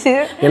எல்லாமே 5?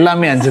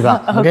 எல்லாமே 5 தான்.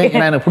 ஓகே,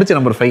 ஏன்னா எனக்கு பிடிச்ச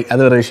நம்பர் 5,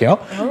 அது ஒரு விஷயம்.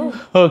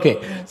 ஓகே,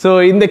 ஸோ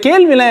இந்த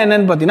கேள்விலாம்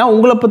என்னன்னு பார்த்தீங்கன்னா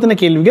உங்களை பற்றின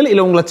கேள்விகள்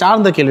இல்லை உங்களை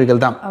சார்ந்த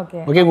கேள்விகள் தான்.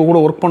 ஓகே, உங்க கூட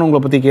ஒர்க் பண்ண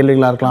உங்களை பற்றி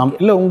கேள்விகளாக இருக்கலாம்,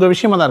 இல்லை உங்க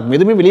விஷயமா தான் இருக்கும்.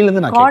 எதுவுமே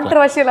வெளியிலேருந்து நான்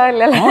கான்ட்ரோவர்ஷியலா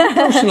இல்லை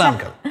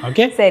இருக்காது.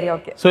 ஓகே சரி,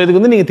 ஓகே. ஸோ இதுக்கு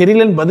வந்து நீங்கள்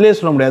தெரியலன்னு பதிலே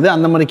சொல்ல முடியாது,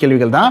 அந்த மாதிரி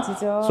கேள்விகள் தான்.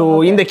 ஸோ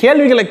இந்த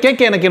கேள்விகளை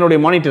கேட்க எனக்கு என்னுடைய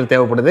மானிட்டர்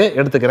தேவைப்படுது,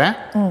 எடுத்துக்கிறேன்.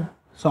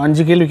 ஸோ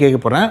 5 கேள்வி கேட்க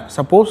போகிறேன்.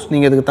 சப்போஸ்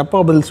நீங்கள் இதுக்கு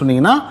தப்பாக பதில்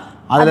சொன்னீங்கன்னா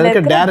அதில் இருக்க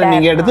டேரை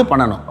நீங்கள் எடுத்து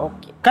பண்ணணும்.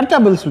 கரெக்டாக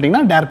பதில்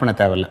சொல்லிட்டீங்கன்னா டேர் பண்ண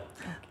தேவையில்லை.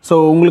 ஸோ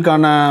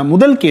உங்களுக்கான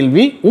முதல்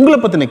கேள்வி உங்களை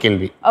பற்றின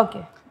கேள்வி. ஓகே.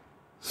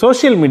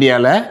 சோஷியல்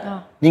மீடியாவில்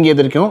நீங்கள்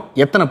இது வரைக்கும்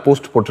எத்தனை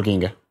போஸ்ட்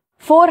போட்டிருக்கீங்க?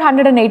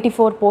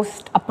 484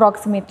 போஸ்ட்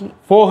அப்ராக்சிமேட்லி.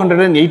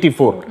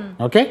 484.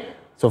 ஓகே,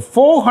 ஸோ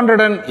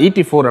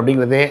 484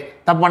 அப்படிங்கிறதே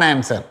தப்பான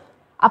ஆன்சர்.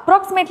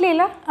 அப்ராக்சிமேட்லி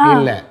இல்லை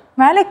இல்லை,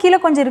 மேலே கீழே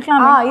கொஞ்சம்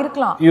இருக்கலாம்.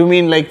 இருக்கலாம். யூ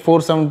மீன் லைக்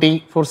 470,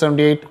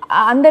 478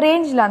 அந்த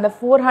ரேஞ்சில், அந்த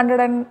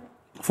 400னா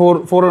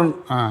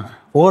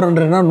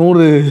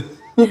 100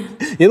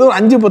 ஏதோ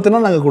 5-10னா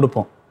நாங்கள்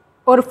கொடுப்போம்.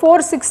 ஒரு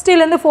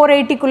 460லேருந்து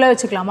 480க்குள்ளே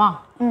வச்சுக்கலாமா?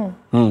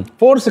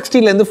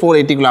 460லேருந்து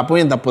 480க்குள்ள.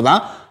 அப்போயும் தப்பு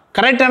தான்.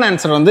 கரெக்டான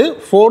ஆன்சர் வந்து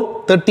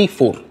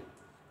 434.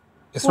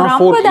 இட்ஸ் நாட்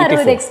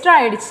 480 எக்ஸ்ட்ரா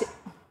ஆயிடுச்சு.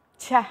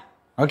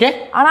 ஓகே,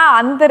 ஆனா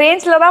அந்த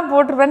ரேஞ்ச்ல தான்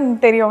போட்டுருவேன்னு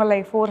தெரியும்.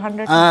 லைக்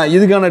 400.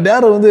 இதுக்கான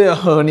டேர் வந்து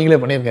நீங்களே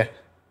பண்ணிருங்க.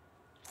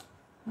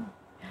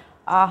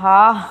 ஆஹா,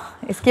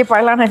 எஸ்கேப்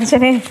ஆகலாம்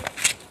நினைச்சேனே.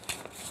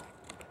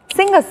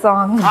 Singh a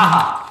song.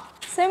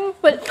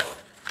 Simple.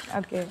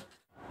 Okay.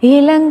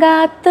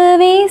 இளங்காத்து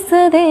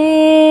வீசுதே,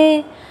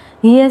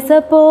 எச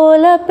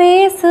போல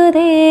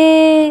பேசுதே,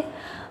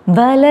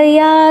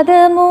 வளையாத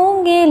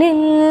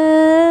மூங்கிலில்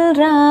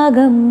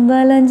ராகம்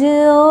வளைஞ்சு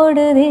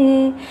ஓடுதே,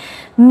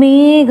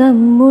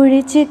 மேகம்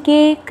முழிச்சு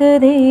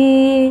கேக்குதே,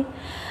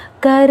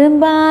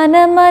 கரும்பான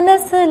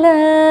மனசுல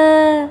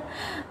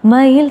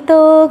மயில்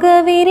தோக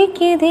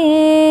விரிக்குதே,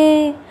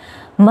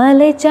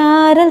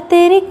 மலைச்சாரல்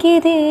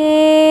தெரிக்குதே,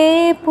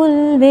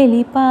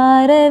 புல்வெளி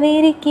பார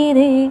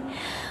விரிக்குதே,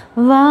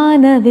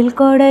 வானவில்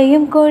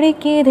கொடையும்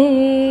கொடிக்குதே.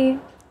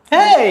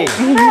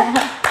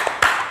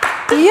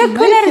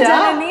 இயக்குனர்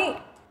ஜனனி.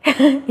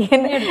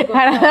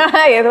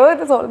 ஏதோ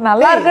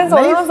நல்லா இருக்குன்னு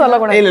சொல்லணும்,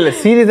 சொல்லக்கூடாது. இல்ல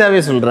சீரியஸாவே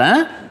சொல்றேன்.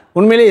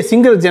 உண்மையிலேயே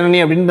சிங்கர் ஜனனி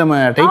அப்படின்னு நம்ம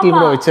டைட்டில்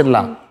கூட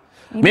வச்சிடலாம்.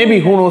 மேபி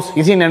ஹூ நோஸ்,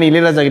 இசைஞானி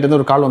இளையராஜா கிட்ட இருந்து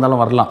ஒரு கால் வந்தாலும்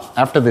வரலாம்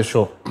ஆஃப்டர் தி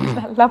ஷோ.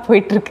 நல்லா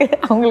போயிட்டு இருக்கு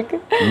அவங்களுக்கு.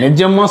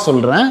 நிஜமா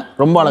சொல்றேன்,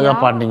 ரொம்ப அழகா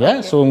பாடுனீங்க.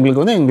 ஸோ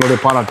உங்களுக்கு வந்து எங்களுடைய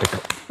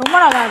பாராட்டுக்கள். ரொம்ப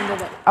நல்லா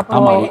இருந்தது.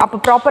 அப்போ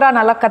ப்ராப்பரா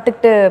நல்லா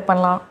கத்துக்கிட்டு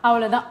பண்ணலாம்.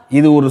 அவ்வளவுதான்.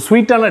 இது ஒரு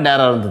ஸ்வீட்டான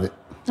டேரா இருந்தது.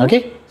 ஓகே,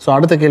 ஸோ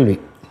அடுத்த கேள்வி.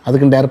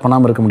 அதுக்குன்னு டேர்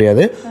பண்ணாமல் இருக்க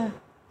முடியாது.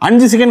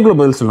 5 செகண்ட்குள்ள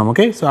பதில் சொல்லணும்.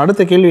 ஓகே, ஸோ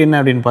அடுத்த கேள்வி என்ன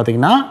அப்படின்னு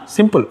பார்த்தீங்கன்னா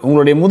சிம்பிள்.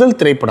 உங்களுடைய முதல்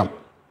திரைப்படம்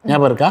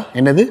ஞாபகம் இருக்கா?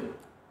 என்னது?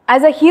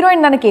 ஆஸ் அ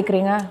ஹீரோயின் தானே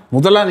கேட்குறீங்க?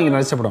 முதல்ல நீங்கள்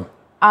நடிச்ச படம்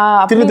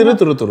திரு.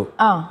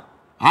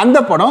 அந்த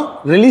படம்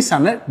ரிலீஸ்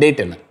ஆன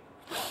டேட் என்ன?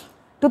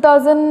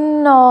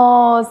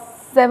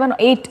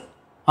 2007-8.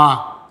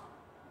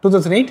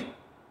 2008.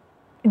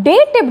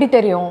 டேட் எப்படி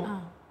தெரியும்?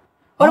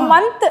 ஒரு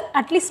மந்த்,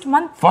 அட்லீஸ்ட்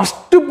மந்த்.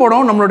 ஃபர்ஸ்ட்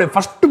படம், நம்மளுடைய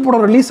ஃபர்ஸ்ட்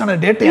படம் ரிலீஸ் ஆன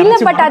டேட் இல்ல,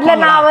 பட் அதுல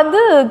நான்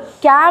வந்து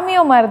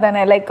கேமியோ மாதிரி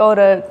தானே, லைக்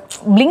ஒரு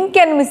பிளிங்க்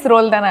அண்ட் மிஸ்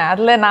ரோல் தானே.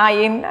 அதுல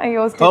நான் என்ன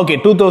யோசிச்சேன். ஓகே,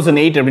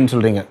 2008 அப்படின்னு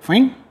சொல்றீங்க.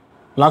 ஃபைன்,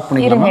 லாக்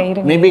பண்ணிக்கலாமா?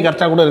 மேபி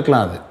கரெக்டா கூட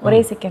இருக்கலாம். அது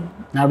ஒரே செகண்ட்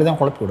நான் அப்படிதான்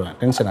குழப்பி விடுவேன்,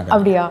 டென்ஷன் ஆகாது.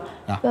 அப்படியா?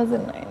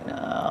 2009.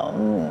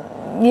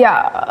 யா,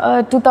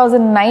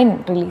 2009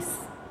 ரிலீஸ்.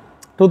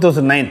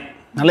 2009.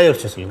 நல்லா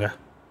யோசிச்சு சொல்லுங்க.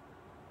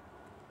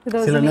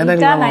 சில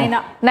நேரங்கள்ல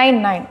 9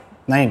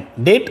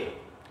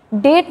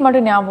 டேட்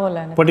மட்டும் ஞாபகம் இல்ல,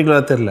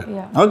 பர்టిక్యులரா தெரியல.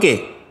 ஓகே,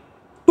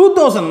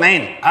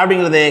 2009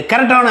 அப்படிங்கிறது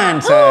கரெக்டான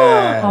ஆன்சர்.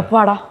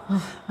 அப்பாடா.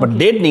 பட்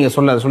டேட் நீங்க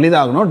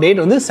சொல்லிதான் ஆகணும்.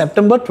 டேட் வந்து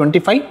செப்டம்பர்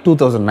 25,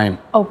 2009.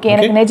 ஓகே,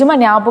 எனக்கு நிஜமா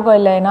ஞாபகம்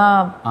இல்லைன்னா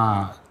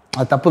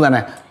அது தப்பு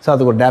தானே. ஸோ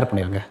அதுக்கு ஒரு டேர்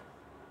பண்ணிருங்க.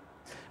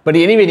 பட்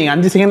எனிவே நீங்க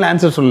 5 செகண்ட்ல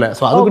ஆன்சர் சொல்லல.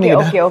 ஸோ அதுக்கு நீங்க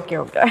okay.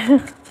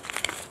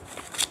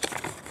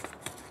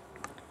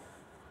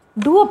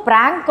 Do a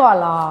prank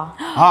call.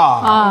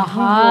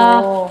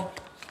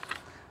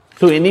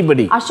 To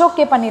anybody.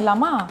 அசோக்கே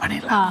பண்ணிடலாமா?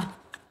 பண்ணிடலாம்.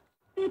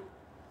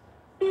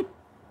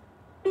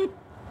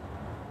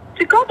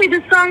 To copy the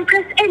song,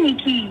 press any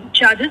key.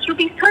 Charges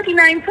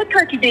 ₹39 for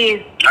 30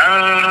 days.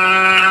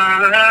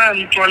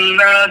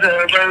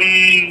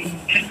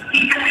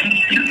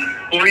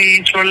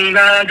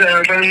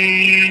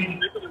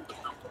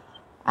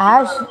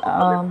 Ash,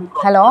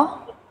 hello.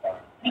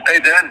 Hey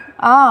Dan.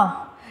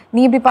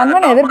 நீ இப்படி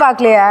பண்ணுவேன்னு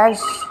எதிர்பார்க்கலையே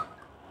ஆஷ்.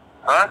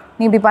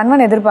 நீ இப்படி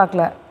பண்ணுவேன்னு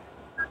எதிர்பார்க்கல.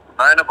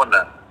 நான் என்ன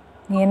பண்ணேன்?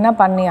 நீ என்ன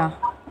பண்ணியா?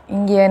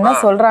 இங்க என்ன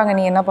சொல்றாங்க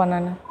நீ என்ன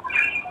பண்ணன்னு?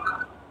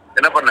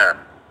 என்ன பண்ண?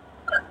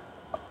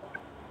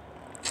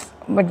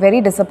 But very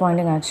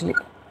disappointing actually.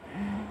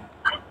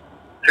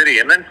 சரி,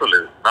 என்னன்னு சொல்லு.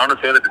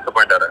 நானும் சேர்ந்து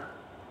டிசப்பாயிண்ட் ஆறேன்.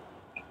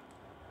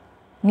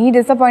 நீ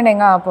டிசப்பாயிண்ட்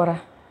எங்க ஆக போற?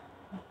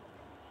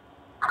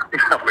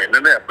 அப்ப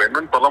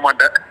என்னன்னு சொல்ல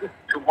மாட்டேன்,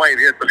 சும்மா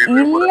இதே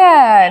சொல்லிட்டு. இல்ல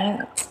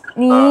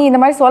நீ இந்த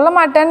மாதிரி சொல்ல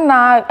மாட்டேன்னு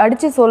நான்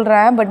அடிச்சு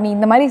சொல்றேன். பட் நீ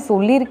இந்த மாதிரி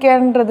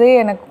சொல்லியிருக்கேன்றது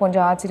எனக்கு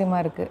கொஞ்சம் ஆச்சரியமா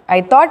இருக்கு. ஐ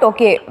தாட்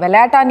ஓகே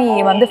விளையாட்டா நீ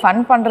வந்து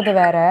ஃபன் பண்றது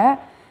வேற,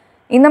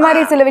 இந்த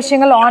மாதிரி சில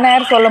விஷயங்கள் ஆன்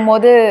ஏர் சொல்லும்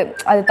போது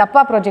அது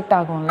தப்பா ப்ரொஜெக்ட்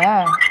ஆகும்ல.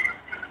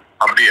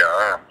 அப்படியா?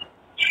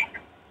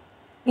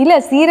 இல்ல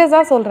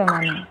சீரியஸா சொல்றேன்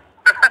நான்.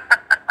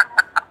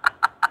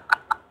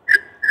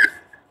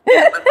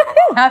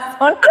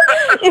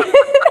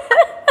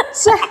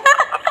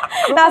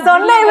 நான்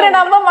சொன்னேன் இவரை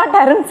நம்ப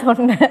மாட்டாருன்னு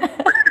சொன்னேன்.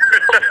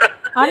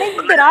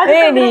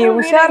 நீ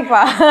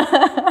உஷார்ப்பா.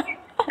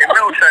 என்ன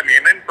உஷார், நீ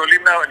என்னன்னு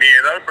சொல்லிருந்தா நீ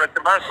ஏதாவது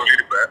பிரச்சனை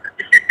சொல்லிருப்ப.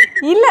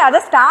 இல்ல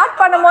அத ஸ்டார்ட்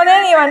பண்ணும் போதே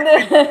நீ வந்து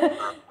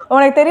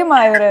உனக்கு தெரியுமா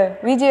இவரு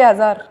விஜய்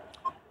அசார்?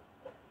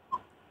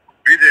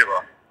 விஜயவா?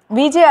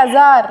 விஜய்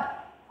அசார்.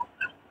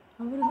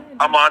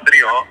 ஆமா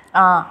தெரியும்.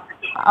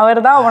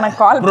 அவர்தான் உனக்கு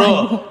கால் ப்ரோ.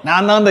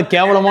 நான் தான் அந்த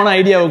கேவலமான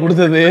ஐடியாவை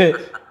கொடுத்தது.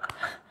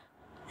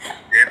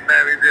 என்ன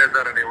விஜய்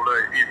சார் நீ இவ்வளவு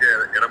ஈஸியா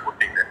இட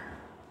போட்டீங்க.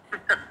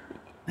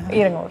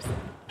 இருங்க ஒரு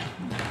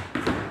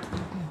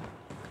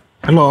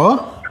ஹலோ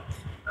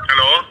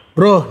ஹலோ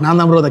ப்ரோ, நான்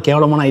தான் ப்ரோ அந்த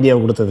கேவலமான ஐடியாவை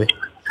கொடுத்தது.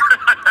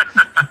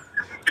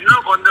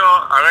 இன்னும் கொஞ்சம்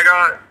அழகா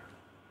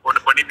ஒன்று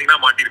பண்ணிட்டீங்கன்னா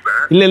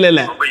மாட்டிருப்பேன்.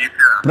 இல்ல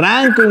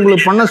பிராங்க்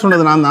உங்களுக்கு பண்ண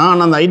சொன்னது நான் தான்,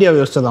 ஆனால் அந்த ஐடியாவை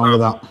யோசிச்சது அவங்க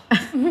தான்.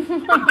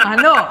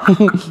 ஹலோ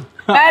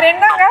வேற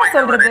என்னங்க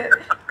சொல்றது?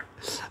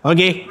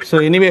 ஓகே ஸோ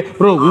எனிவே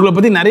ப்ரோ, உங்களை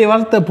பற்றி நிறைய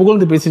வார்த்தை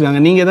புகழ்ந்து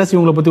பேசியிருக்காங்க. நீங்கள் ஏதாச்சும்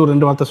உங்களை பற்றி ஒரு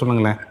 2 வார்த்தை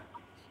சொல்லுங்களேன்.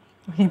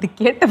 இது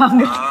கேட்டு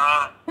வாங்க.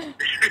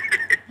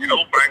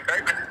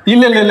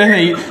 இல்ல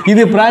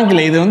இது பிராங்க்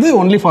இல்லை, இது வந்து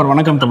ஒன்லி ஃபார்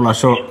வணக்கம் தமிழா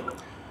ஷோ.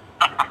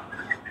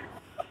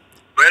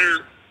 வெல்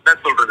என்ன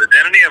சொல்றது,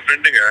 ஜனனி என்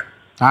ஃப்ரெண்டுங்க.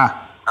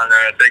 நாங்க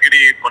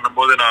டெகிரி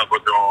பண்ணும்போது நான்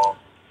கொஞ்சம்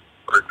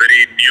very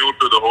new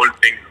to the whole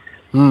thing.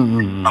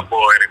 அப்போ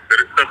எனக்கு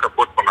பெருசா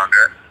சப்போர்ட் பண்ணாங்க.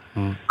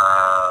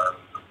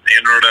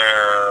 என்னோட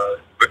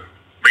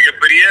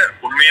மிகப்பெரிய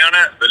உண்மையான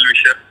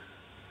வெல்விஷர்.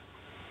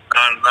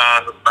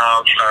 நான்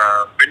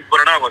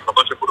பின்புறனா அவங்க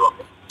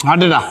சந்தோஷப்படுவாங்க.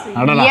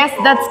 Yes,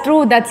 that's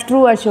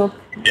true Ashok.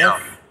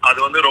 அது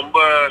வந்து ரொம்ப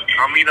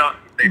கம்மி தான்.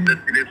 இந்த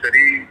இண்டஸ்ட்ரியிலும்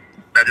சரி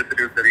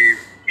நிஜத்திலும் சரி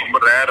ரொம்ப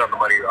ரேர் அந்த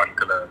மாதிரி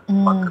ஆட்களை.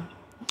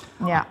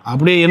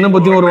 அப்படியே என்ன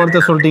பத்தி ஒரு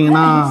வார்த்தை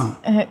சொல்லிட்டீங்கன்னா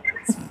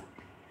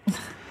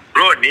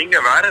ப்ரோ நீங்க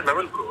வேற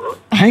லெவல் ப்ரோ.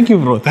 Thank you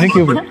bro.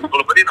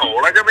 உங்களை பத்தி நான்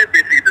உலகமே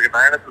பேசிக்கிட்டு இருக்கேன்.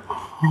 நான் எனக்கு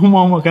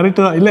ஆமா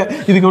கரெக்ட் தான். இல்ல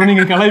இதுக்கு ஒரு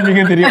நீங்க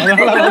கலாய்ப்பீங்க தெரியும்.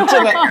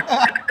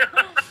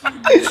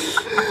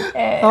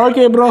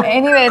 Okay bro.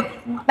 Anyway,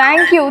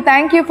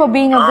 thank you for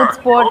being a good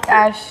sport,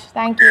 Ash.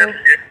 Thank you.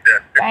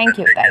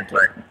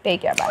 Take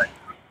care, bye.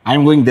 I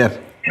am going there.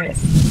 Yes.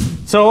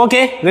 So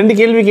okay, 2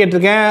 கேள்வி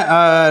கேட்டிருக்கேன்.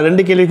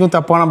 2 கேள்விக்கும்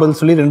தப்பான பதில்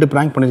சொல்லி 2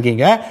 ப்ராங்க்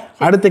பண்ணியிருக்கீங்க.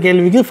 அடுத்த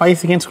கேள்விக்கு 5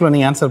 செகண்ட்ஸ்குள்ள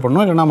நீங்கள் ஆன்சர்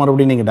பண்ணணும், இல்லைன்னா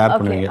மறுபடியும் நீங்கள் டேர்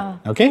பண்ணுவீங்க.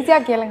 ஓகே,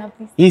 ஈஸியாக கேளுங்க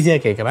ப்ளீஸ்.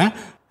 ஈஸியாக கேட்குறேன்.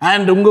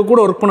 அண்ட் உங்கள் கூட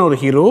ஒர்க் பண்ண ஒரு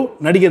ஹீரோ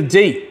நடிகர்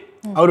ஜெய்,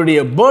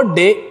 அவருடைய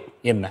பர்த்டே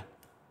என்ன?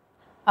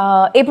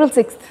 April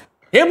 6th.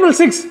 April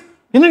 6.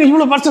 என்னங்க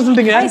இவ்வளோ ஃபாஸ்ட்டாக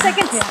சொல்லிட்டீங்க? 5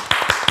 seconds.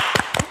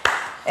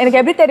 எனக்கு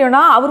எப்படி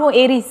தெரியும்னா அவரும்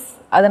ஏரிஸ்,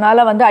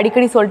 அதனால வந்து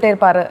அடிக்கடி சொல்லிட்டே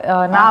இருப்பாரு.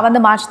 நான் வந்து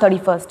March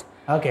 31st.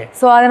 ஓகே.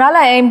 ஸோ அதனால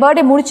என்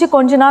பர்த்டே முடிச்சு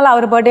கொஞ்ச நாள்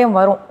அவர் பர்த்டேயும்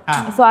வரும்.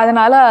 ஸோ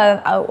அதனால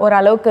ஒரு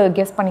அளவுக்கு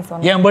கெஸ் பண்ணி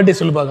சொன்னேன். என் பர்த்டே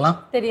சொல்லி பார்க்கலாம்.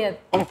 தெரியாது.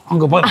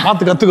 அங்கே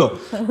பார்த்து கற்றுக்கோ.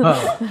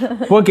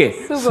 ஓகே,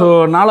 ஸோ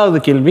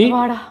 4வது கேள்வி.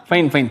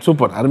 ஃபைன்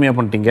சூப்பர், அருமையாக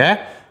பண்ணிட்டீங்க.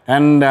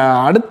 அண்ட்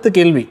அடுத்த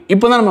கேள்வி,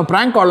 இப்போ தான் நம்ம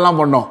ப்ராங்க் கால்லாம்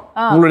பண்ணோம்.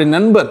 உங்களுடைய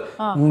நண்பர்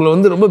உங்களை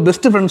வந்து ரொம்ப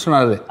பெஸ்ட் ஃப்ரெண்ட்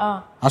சொன்னாரு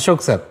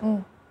அசோக் சார்.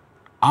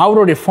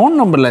 அவருடைய ஃபோன்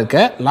நம்பரில் இருக்க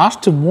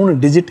லாஸ்ட் 3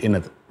 டிஜிட்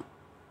என்னது?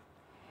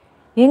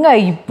 ஏங்க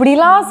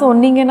இப்படிலாம்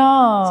சொன்னீங்கன்னா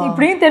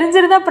இப்படியும்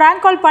தெரிஞ்சிருந்தா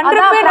பிராங்க் கால்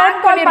பண்றப்பே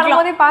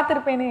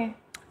பார்த்துருப்பேனே.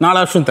 4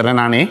 ஆப்ஷன் தரேன்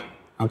நானே.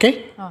 Okay,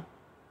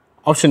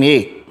 option A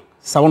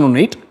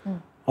 718,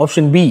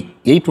 option B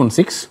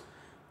 816,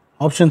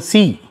 option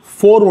C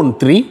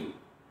 413,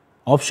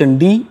 option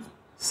D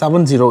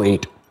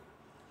 708.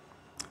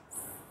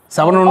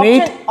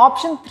 718.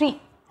 Option 3.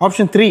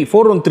 Option 3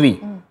 413.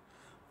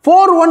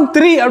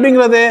 413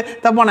 அப்படிங்கிறது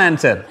தப்பான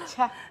ஆன்சர்.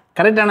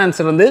 கரெக்டான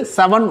ஆன்சர் வந்து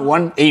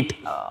 718.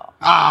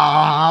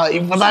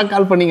 இப்பதான்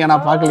கால் பண்ணீங்க,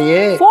 நான்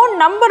பார்க்கலையே. ஃபோன்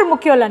நம்பர்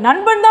முக்கியம் இல்ல,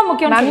 நண்பன் தான்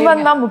முக்கியம்.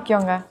 நண்பன் தான்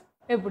முக்கியங்க.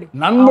 எப்படி?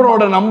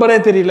 நண்பரோட நம்பரே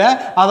தெரியல,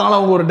 அதனால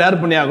அவங்க ஒரு டேர்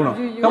பண்ணி ஆகணும்.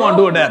 Come on,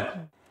 to a dare.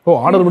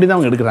 Order படி தான்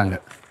அவங்க எடுக்கிறாங்க.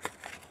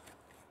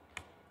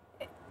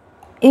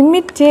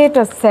 imitate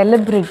a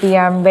celebrity.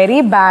 I'm very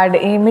bad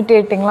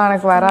imitatingலாம்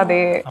எனக்கு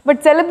வராதே.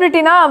 பட்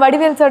செலிபிரிட்டினா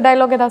வடிவேல் சார்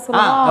டயலாக் ஏதாவது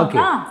சொல்லலாம். Okay,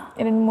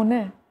 2 3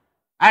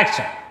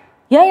 action.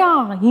 ஏயா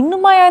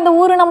இன்னுமா இந்த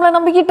ஊரு நம்மள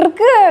நம்பிக்கிட்டு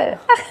இருக்கு?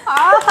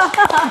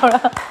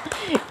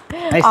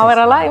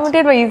 அவரெல்லாம்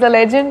imitate by is a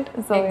legend.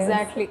 So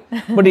exactly.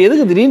 But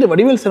எதுக்கு திடீர்னு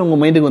வடிவேல் சார் உங்க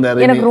மைண்டுக்கு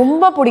வந்தாரு? எனக்கு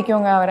ரொம்ப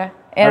பிடிக்குங்க அவரை.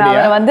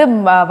 அவரை வந்து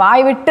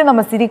வாய் விட்டு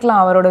நம்ம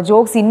சிரிக்கலாம். அவரோட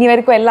ஜோக்ஸ் இன்னி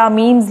வரைக்கும் எல்லா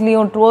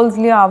மீம்ஸ்லயும்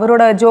ட்ரோல்ஸ்லயும்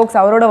அவரோட ஜோக்ஸ்,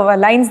 அவரோட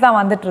லைன்ஸ் தான்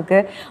வந்துட்டு இருக்கு.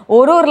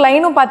 ஒரு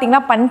லைனும்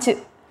பாத்தீங்கன்னா பஞ்சு.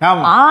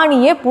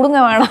 ஆணியே புடுங்க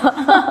வேணாம்.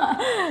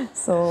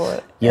 So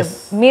S,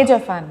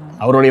 major fan.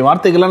 அவருடைய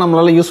வார்த்தைகள்லாம்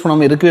நம்மளால யூஸ்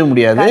பண்ணாம இருக்கவே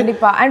முடியாது.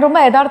 கண்டிப்பா. அண்ட் ரொம்ப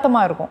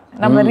யதார்த்தமா இருக்கும்,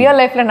 நம்ம ரியல்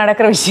லைஃப்ல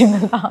நடக்கிற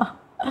விஷயங்கள் தான்.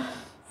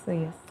 So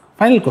S.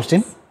 ஃபைனல்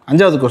கொஸ்டின்,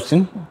 5வது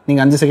கொஸ்டின். நீங்க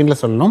 5 செகண்ட்ல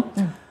சொல்லணும்.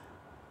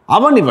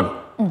 அவனிவன்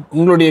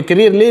உங்களுடைய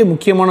கெரியர்லேயே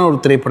முக்கியமான ஒரு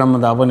திரைப்படம்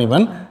அந்த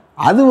அவனிவன்.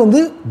 அது வந்து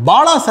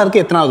பாலா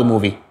சாருக்கு எத்தனாவது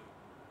movie?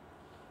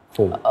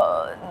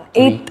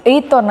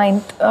 8th or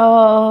 9th.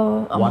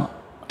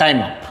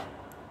 Time up.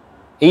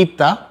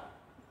 8th.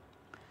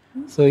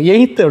 So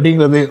 8th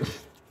அப்படிங்கிறது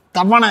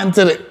தப்பான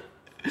ஆன்சரு.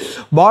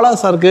 பாலா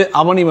சாருக்கு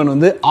அவனிவன்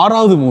வந்து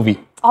 6வது மூவி.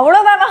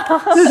 அவ்வளோதானா?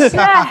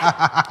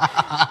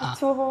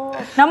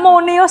 நம்ம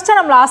ஒன்று யோசிச்சா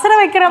நம்மள அசர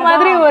வைக்கிற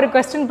மாதிரி ஒரு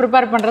கொஸ்டின்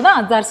ப்ரிப்பேர் பண்ணுறது தான்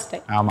அசார்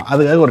ஸ்டைல். ஆமாம்,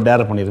 அதுக்காக ஒரு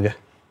டேர் பண்ணியிருக்கேன்.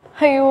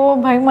 ஐயோ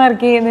பயமா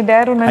இருக்கே இந்த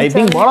dare. I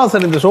think Bala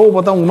sir இந்த ஷோவை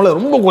பார்த்தா உங்க மேல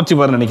ரொம்ப கோச்சி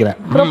பாரு நினைக்கிறேன்.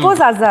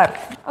 ப்ரோபோஸ் அசார்.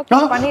 ஓகே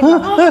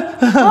பண்ணிடலாம்.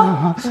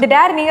 இந்த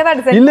டேர் நீங்க தான்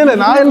டிசைட். இல்ல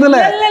நான் எழுதல.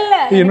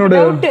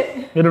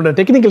 என்னோட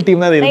டெக்னிக்கல்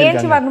டீம் தான் எழுதிருக்காங்க.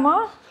 ஏஞ்சி வரணுமா?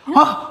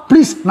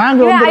 ப்ளீஸ் நாங்க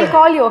வந்து ஐ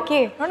call you.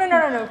 Okay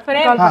no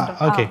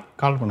okay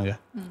call பண்ணுங்க.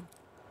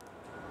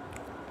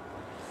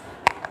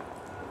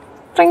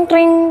 Drink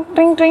drink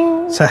drink drink.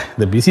 Sir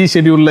இந்த பிஸி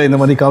ஷெட்யூல்ல இந்த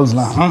மாதிரி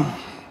கால்ஸ்லாம்.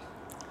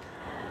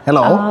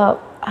 Hello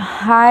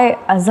hi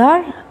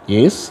Azhar.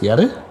 எஸ்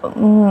யாரு?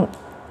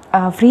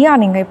 ஃப்ரீயா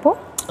நீங்க இப்போ?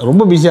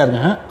 ரொம்ப பிஸியா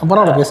இருக்கேன்.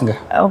 பரவாயில்ல பேசுங்க.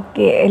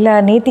 ஓகே இல்லை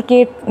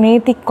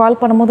நேத்தி கால்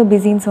பண்ணும்போது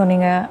பிஸின்னு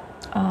சொன்னீங்க.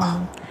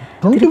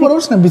 24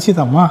 hours நான் பிஸி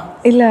தான்மா.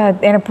 இல்லை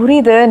எனக்கு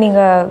புரியுது,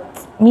 நீங்கள்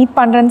மீட்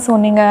பண்ணுறேன்னு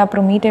சொன்னீங்க,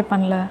 அப்புறம் மீட்டே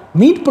பண்ணல.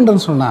 மீட்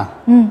பண்ணுறேன்னு சொன்னா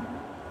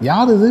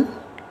யார் இது?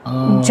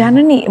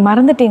 ஜனனி.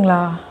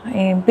 மறந்துட்டீங்களா?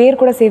 என்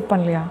பேர் கூட சேவ்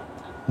பண்ணலையா?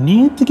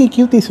 நேற்றுக்கு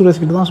கீர்த்தி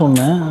சுரேஷ் கிட்ட தான்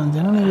சொன்னேன்.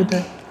 ஜனனி கிட்ட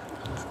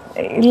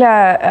இல்லை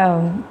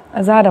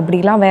சார்,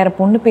 அப்படிலாம் வேறு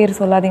பொண்ணு பேர்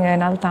சொல்லாதீங்க,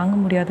 என்னால் தாங்க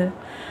முடியாது.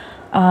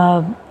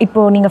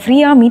 இப்போது நீங்கள்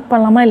ஃப்ரீயாக மீட்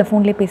பண்ணலாமா இல்லை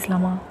ஃபோன்லேயே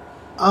பேசலாமா?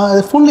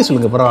 ஃபோன்லேயே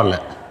சொல்லுங்கள், பரவாயில்ல.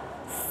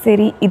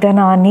 சரி, இதை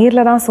நான்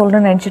நேரில் தான்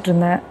சொல்கிறேன்னு நினச்சிட்டு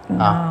இருந்தேன்.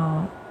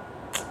 நான்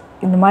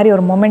இந்த மாதிரி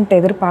ஒரு மொமெண்ட்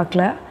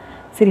எதிர்பார்க்கல.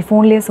 சரி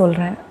ஃபோன்லேயே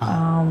சொல்கிறேன்.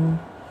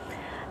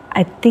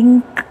 I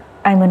think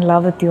I'm in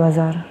love with you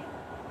Azhar.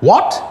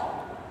 What?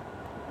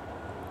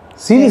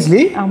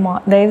 Seriously?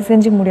 ஆமாம், தயவு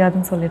செஞ்சு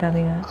முடியாதுன்னு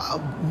சொல்லிடாதீங்க.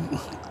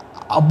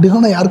 அப்படின்னா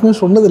நான் யாருக்குமே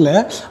சொன்னதில்லை.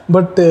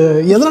 பட்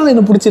எதனால்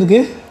என்ன பிடிச்சிருக்கு?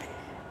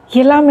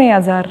 எல்லாமே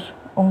அசார்.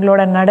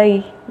 உங்களோட நடை,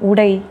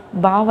 உடை,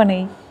 பாவனை,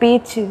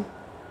 பேச்சு,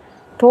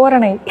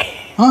 தோரணை.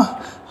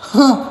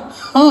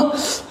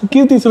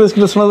 கீர்த்தி சுரேஷ்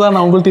கிட்ட சொன்னதான்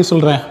நான் உங்கள்கிட்ட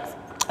சொல்கிறேன்.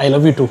 I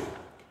love you two.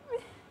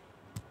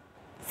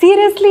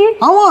 Seriously?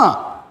 ஆமாம்.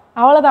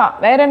 அவ்வளோதான்,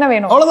 வேற என்ன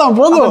வேணும்? அவ்வளோதான்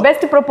போதும்.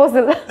 Best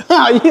proposal.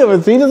 ஐயோ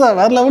சீரியஸா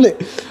வேற லெவலு.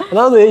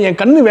 அதாவது என்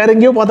கண்ணு வேற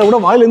எங்கேயோ பார்த்தா கூட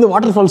வாயிலேருந்து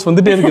வாட்டர் ஃபால்ஸ்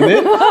வந்துட்டே இருக்குது.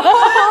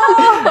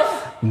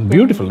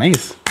 Beautiful,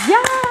 nice.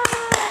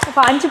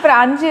 இப்போ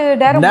 5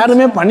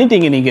 டேருமே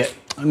பண்ணிட்டீங்க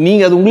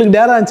நீங்க அது உங்களுக்கு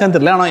டேரா இருந்துச்சான்னு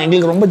தெரியல, ஆனால்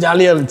எங்களுக்கு ரொம்ப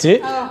ஜாலியாக இருந்துச்சு.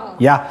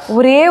 யா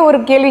ஒரே ஒரு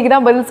கேள்விக்கு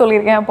தான் பதில்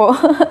சொல்லியிருக்கேன் அப்போ.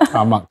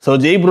 ஆமாம். ஸோ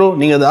ஜெய் ப்ரோ,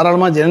 நீங்கள்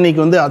தாராளமாக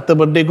ஜனனிக்கு வந்து அடுத்த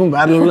பர்த்டேக்கும்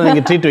வேற லெவலில்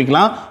நீங்கள் ட்ரீட்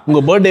வைக்கலாம்.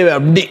 உங்கள் பர்த்டேவை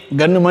அப்படி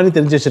கன்னு மாதிரி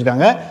தெரிஞ்சு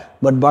வச்சிருக்காங்க.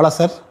 பட் பாலா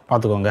சார்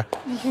பார்த்துக்கோங்க.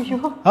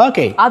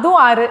 ஓகே,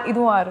 அதுவும் 6,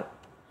 இதுவும் 6.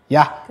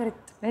 யா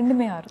கரெக்ட்,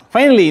 ரெண்டுமே 6.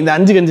 ஃபைனலி இந்த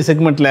 5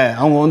 செக்மெண்ட்ல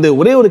அவங்க வந்து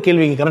ஒரே ஒரு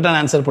கேள்விக்கு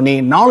கரெக்டான ஆன்சர் பண்ணி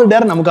 4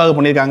 டேர் நமக்காக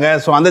பண்ணியிருக்காங்க.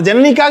 ஸோ அந்த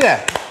ஜனனிக்காக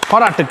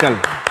பாராட்டுக்கள்.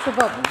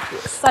 Super,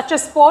 such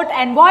a sport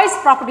and voice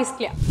properties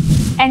clear.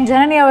 And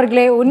Janani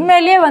அவர்களே,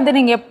 உண்மையிலேயே வந்து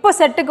நீங்கள் எப்போ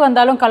செட்டுக்கு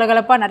வந்தாலும்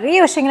கலகலப்பாக நிறைய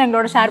விஷயங்கள்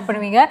எங்களோட ஷேர்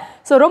பண்ணுவீங்க.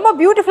 ஸோ ரொம்ப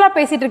பியூட்டிஃபுல்லாக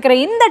பேசிகிட்டு இருக்கிற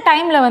இந்த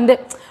டைமில் வந்து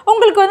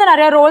உங்களுக்கு வந்து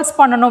நிறையா ரோல்ஸ்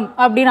பண்ணணும்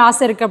அப்படின்னு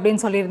ஆசை இருக்குது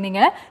அப்படின்னு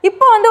சொல்லியிருந்தீங்க.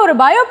 இப்போ வந்து ஒரு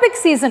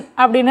பயோபிக் சீசன்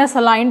அப்படின்னு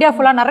சொல்லலாம். இந்தியா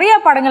ஃபுல்லாக நிறைய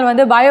படங்கள்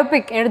வந்து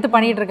பயோபிக் எடுத்து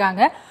பண்ணிகிட்டு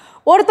இருக்காங்க.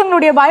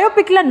 ஒருத்தவங்களுடைய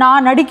பயோபிக்கில்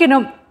நான்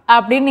நடிக்கணும்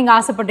அப்படின்னு நீங்கள்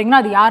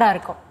ஆசைப்பட்டீங்கன்னா அது யாராக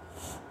இருக்கும்?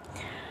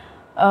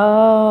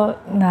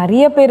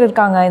 நிறைய பேர்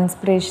இருக்காங்க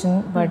இன்ஸ்பிரேஷன்.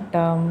 பட்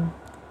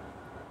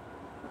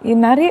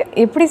நிறைய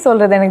எப்படி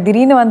சொல்கிறது, எனக்கு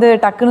திடீர்னு வந்து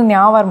டக்குன்னு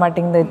ஞாபகம் வர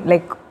மாட்டேங்குது.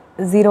 லைக்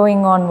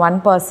ஜீரோயிங் ஆன் ஒன்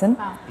பர்சன்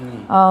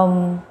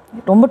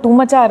ரொம்ப டூ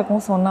மச்சாக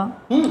இருக்கும் சொன்னால்.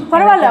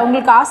 பரவாயில்ல,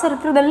 உங்களுக்கு ஆசை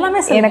இருக்கிறது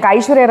எல்லாமே. எனக்கு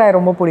ஐஸ்வர்யா ராய்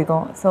ரொம்ப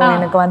பிடிக்கும். ஸோ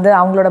எனக்கு வந்து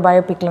அவங்களோட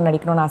பயோபிக்கில்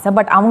நடிக்கணும்னு ஆசை.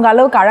 பட் அவங்க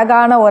அளவுக்கு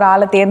அழகான ஒரு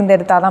ஆளை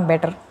தேர்ந்தெடுத்தால் தான்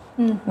பெட்டர்.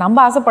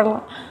 நம்ம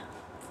ஆசைப்படலாம்.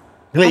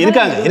 இல்லை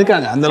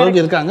இருக்காங்க அந்த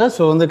அளவுக்கு இருக்காங்க.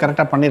 ஸோ வந்து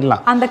கரெக்டாக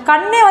பண்ணிடலாம். அந்த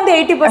கண்ணே வந்து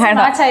 80%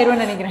 மேட்ச்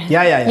ஆயிரும்னு நினைக்கிறேன்.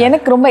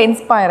 எனக்கு ரொம்ப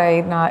இன்ஸ்பயர்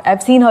ஆகி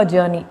ஐவ் சீன் ஹர்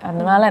ஜர்னி,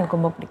 அதனால எனக்கு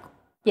ரொம்ப பிடிக்கும்.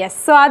 எஸ்.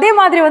 ஸோ அதே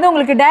மாதிரி வந்து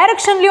உங்களுக்கு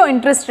டைரக்ஷன்லேயும்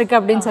இன்ட்ரெஸ்ட் இருக்குது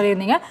அப்படின்னு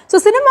சொல்லியிருந்தீங்க. ஸோ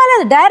சினிமாவில்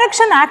அந்த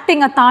டைரக்ஷன்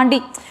ஆக்டிங்கை தாண்டி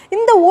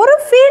இந்த ஒரு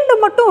ஃபீல்டு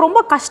மட்டும்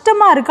ரொம்ப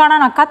கஷ்டமாக இருக்கு,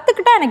 ஆனால் நான்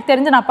கற்றுக்கிட்டா எனக்கு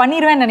தெரிஞ்சு நான்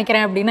பண்ணிடுவேன்னு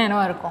நினைக்கிறேன் அப்படின்னா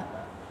என்னவா இருக்கும்?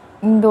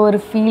 இந்த ஒரு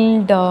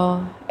ஃபீல்டு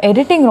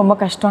எடிட்டிங் ரொம்ப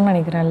கஷ்டம்னு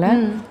நினைக்கிறேன்ல.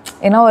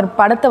 ஏன்னா ஒரு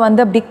படத்தை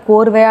வந்து அப்படி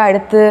கோர்வையாக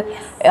எடுத்து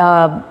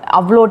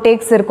அவ்வளோ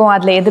டேக்ஸ் இருக்கும்,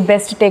 அதில் எது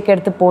பெஸ்ட் டேக்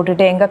எடுத்து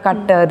போட்டுட்டு எங்கே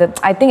கட் அது.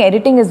 I think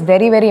editing is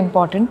very very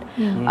important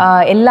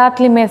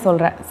எல்லாத்துலேயுமே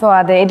சொல்கிறேன். ஸோ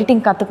அதை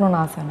எடிட்டிங் கற்றுக்கணும்னு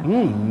ஆசை.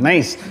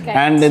 நைஸ்.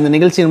 அண்ட் இந்த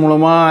நிகழ்ச்சியின்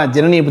மூலமாக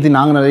ஜனனியை பற்றி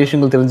நாங்கள் நிறைய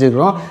விஷயங்கள்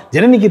தெரிஞ்சுக்கிறோம்.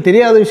 ஜனனிக்கு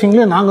தெரியாத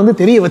விஷயங்களையும் நாங்கள் வந்து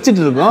தெரிய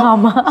வச்சுட்டு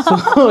இருக்கோம்.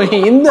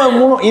 இந்த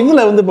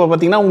இதில் வந்து இப்போ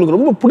பார்த்தீங்கன்னா உங்களுக்கு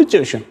ரொம்ப பிடிச்ச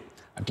விஷயம்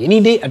at any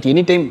day at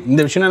any time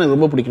இந்த விஷயம் எனக்கு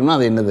ரொம்ப பிடிக்கும்னா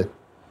அது என்னது?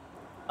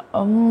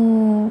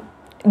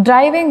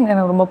 டிரைவிங்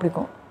எனக்கு ரொம்ப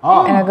பிடிக்கும்.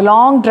 எனக்கு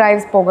லாங்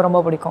டிரைவ்ஸ் போக ரொம்ப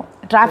பிடிக்கும்.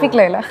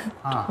 டிராஃபிக்ல இல்லை,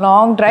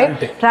 லாங் டிரைவ்,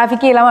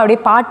 டிராஃபிக்கே இல்லாமல் அப்படியே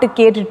பாட்டு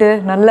கேட்டுட்டு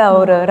நல்ல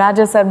ஒரு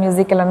ராஜா சார்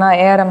மியூசிக் இல்லைன்னா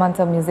ஏஆர் ரஹ்மான்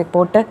சார் மியூசிக்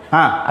போட்டு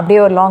அப்படியே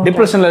ஒரு லாங்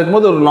டிப்ரெஷனில்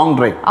இருக்கும்போது ஒரு லாங்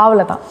டிரைவ்,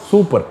 அவ்வளோதான்.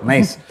 Super,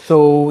 nice. ஸோ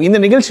இந்த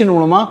நிகழ்ச்சியின்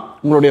மூலமாக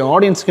உங்களுடைய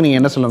ஆடியன்ஸ்க்கு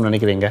நீங்கள் என்ன சொல்லணும்னு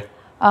நினைக்கிறீங்க?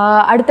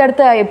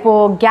 அடுத்தடுத்த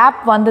இப்போது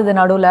கேப் வந்தது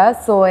நடுவில்.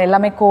 ஸோ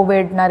எல்லாமே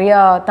கோவிட் நிறையா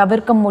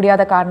தவிர்க்க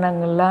முடியாத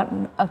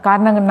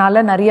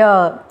காரணங்கள்னால நிறையா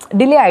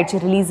டிலே ஆயிடுச்சு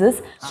ரிலீசஸ்.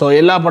 ஸோ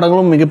எல்லா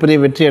படங்களும் மிகப்பெரிய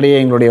வெற்றி அடைய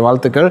எங்களுடைய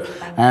வாழ்த்துக்கள்.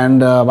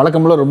 அண்ட்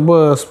வழக்கம்போல ரொம்ப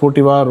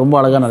ஸ்போர்ட்டிவாக ரொம்ப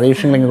அழகாக நிறைய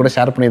விஷயங்கள் எங்கள் கூட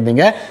ஷேர்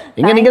பண்ணியிருந்தீங்க.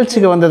 எங்கள்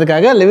நிகழ்ச்சிக்கு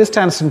வந்ததுக்காக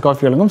லிவிஸ்டா இன்ஸ்டன்ட்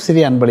காஃபி வழங்கும்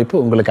சிறிய அன்பளிப்பு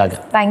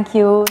உங்களுக்காக.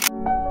 தேங்க்யூ.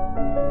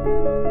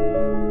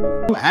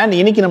 அண்ட்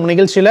இன்னைக்கு நம்ம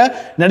நிகழ்ச்சியில்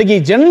நடிகை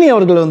ஜனனி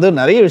அவர்கள் வந்து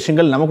நிறைய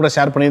விஷயங்கள் நம்ம கூட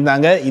ஷேர்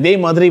பண்ணியிருந்தாங்க. இதே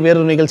மாதிரி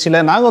வேறொரு நிகழ்ச்சியில்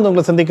நாங்கள் வந்து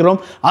உங்களை சந்திக்கிறோம்.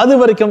 அது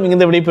வரைக்கும்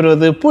இங்கிருந்து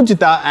விடைபெறுவது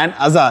பூஜிதா அண்ட்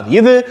அசார்.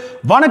 இது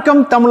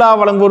வணக்கம் தமிழா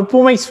வழங்குவோர்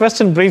பூமெக்ஸ்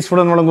வெஸ்டர்ன் பிரீட்ஸ்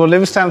உடன் வழங்குவோர்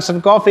லிவிஸ்டா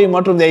இன்ஸ்டன்ட் காஃபி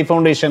மற்றும் தி ஐ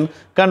ஃபவுண்டேஷன்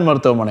கண்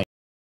மருத்துவமனை.